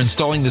thousands are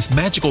installing this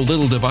magical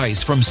little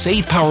device from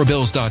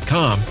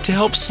SavePowerBills.com to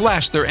help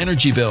slash their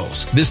energy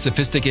bills. This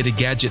sophisticated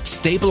gadget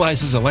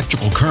stabilizes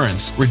electrical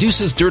currents,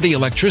 reduces dirty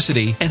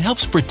electricity, and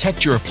helps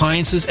protect your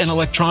appliances and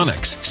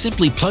electronics.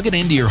 Simply plug it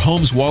into your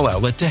home's wall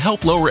outlet to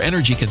help lower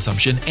energy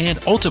consumption and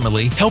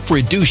ultimately help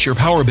reduce your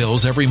power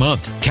bills every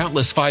month.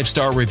 Countless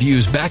 5-star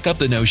reviews back up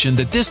the notion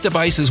that this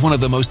device is one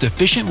of the most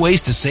efficient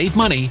ways to save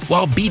money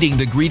while beating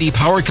the greedy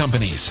power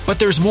companies. But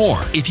there's more.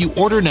 If you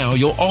order now,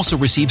 you'll also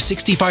receive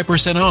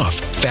 65% off,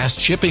 fast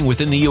shipping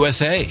within the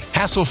USA,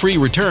 hassle-free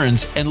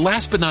returns, and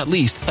last but not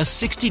least, a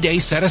 60-day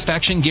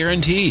satisfaction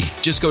guarantee.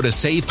 Just go to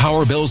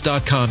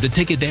SavePowerBills.com to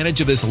take advantage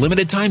of this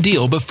limited time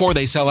deal before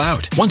they sell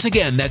out. Once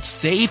again, that's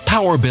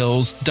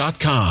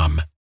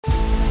SavePowerBills.com.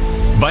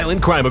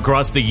 Violent crime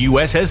across the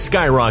U.S. has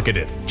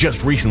skyrocketed.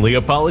 Just recently,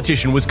 a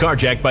politician was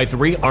carjacked by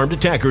 3 armed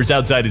attackers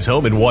outside his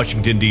home in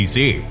Washington,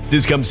 D.C.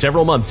 This comes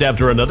several months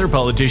after another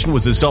politician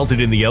was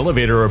assaulted in the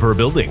elevator of her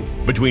building.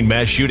 Between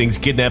mass shootings,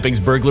 kidnappings,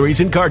 burglaries,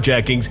 and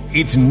carjackings,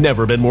 it's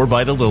never been more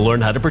vital to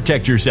learn how to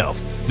protect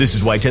yourself. This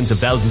is why tens of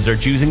thousands are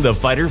choosing the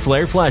Fighter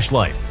Flare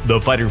flashlight.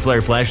 The Fighter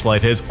Flare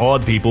flashlight has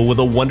awed people with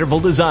a wonderful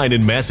design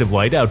and massive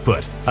light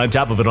output. On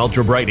top of an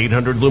ultra-bright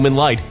 800-lumen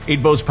light,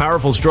 it boasts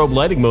powerful strobe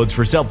lighting modes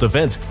for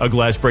self-defense, a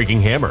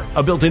glass-breaking hammer,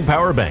 a built-in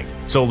power bank,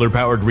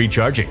 solar-powered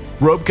recharging,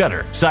 rope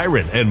cutter,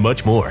 siren, and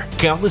much more.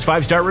 Countless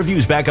 5-star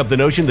reviews back up the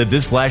notion that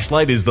this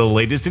flashlight is the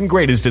latest and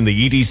greatest in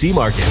the EDC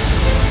market.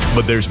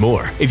 But there's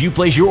more. If you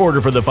place your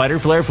order for the Fighter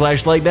Flare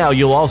flashlight now,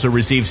 you'll also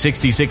receive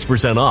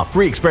 66% off,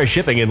 free express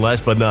shipping, and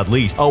last but not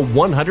least, a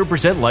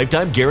 100%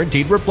 lifetime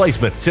guaranteed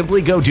replacement.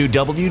 Simply go to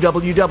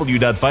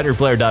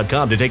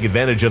www.fighterflare.com to take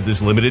advantage of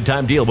this limited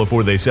time deal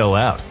before they sell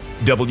out.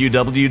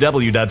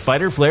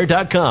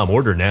 www.fighterflare.com.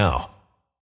 Order now.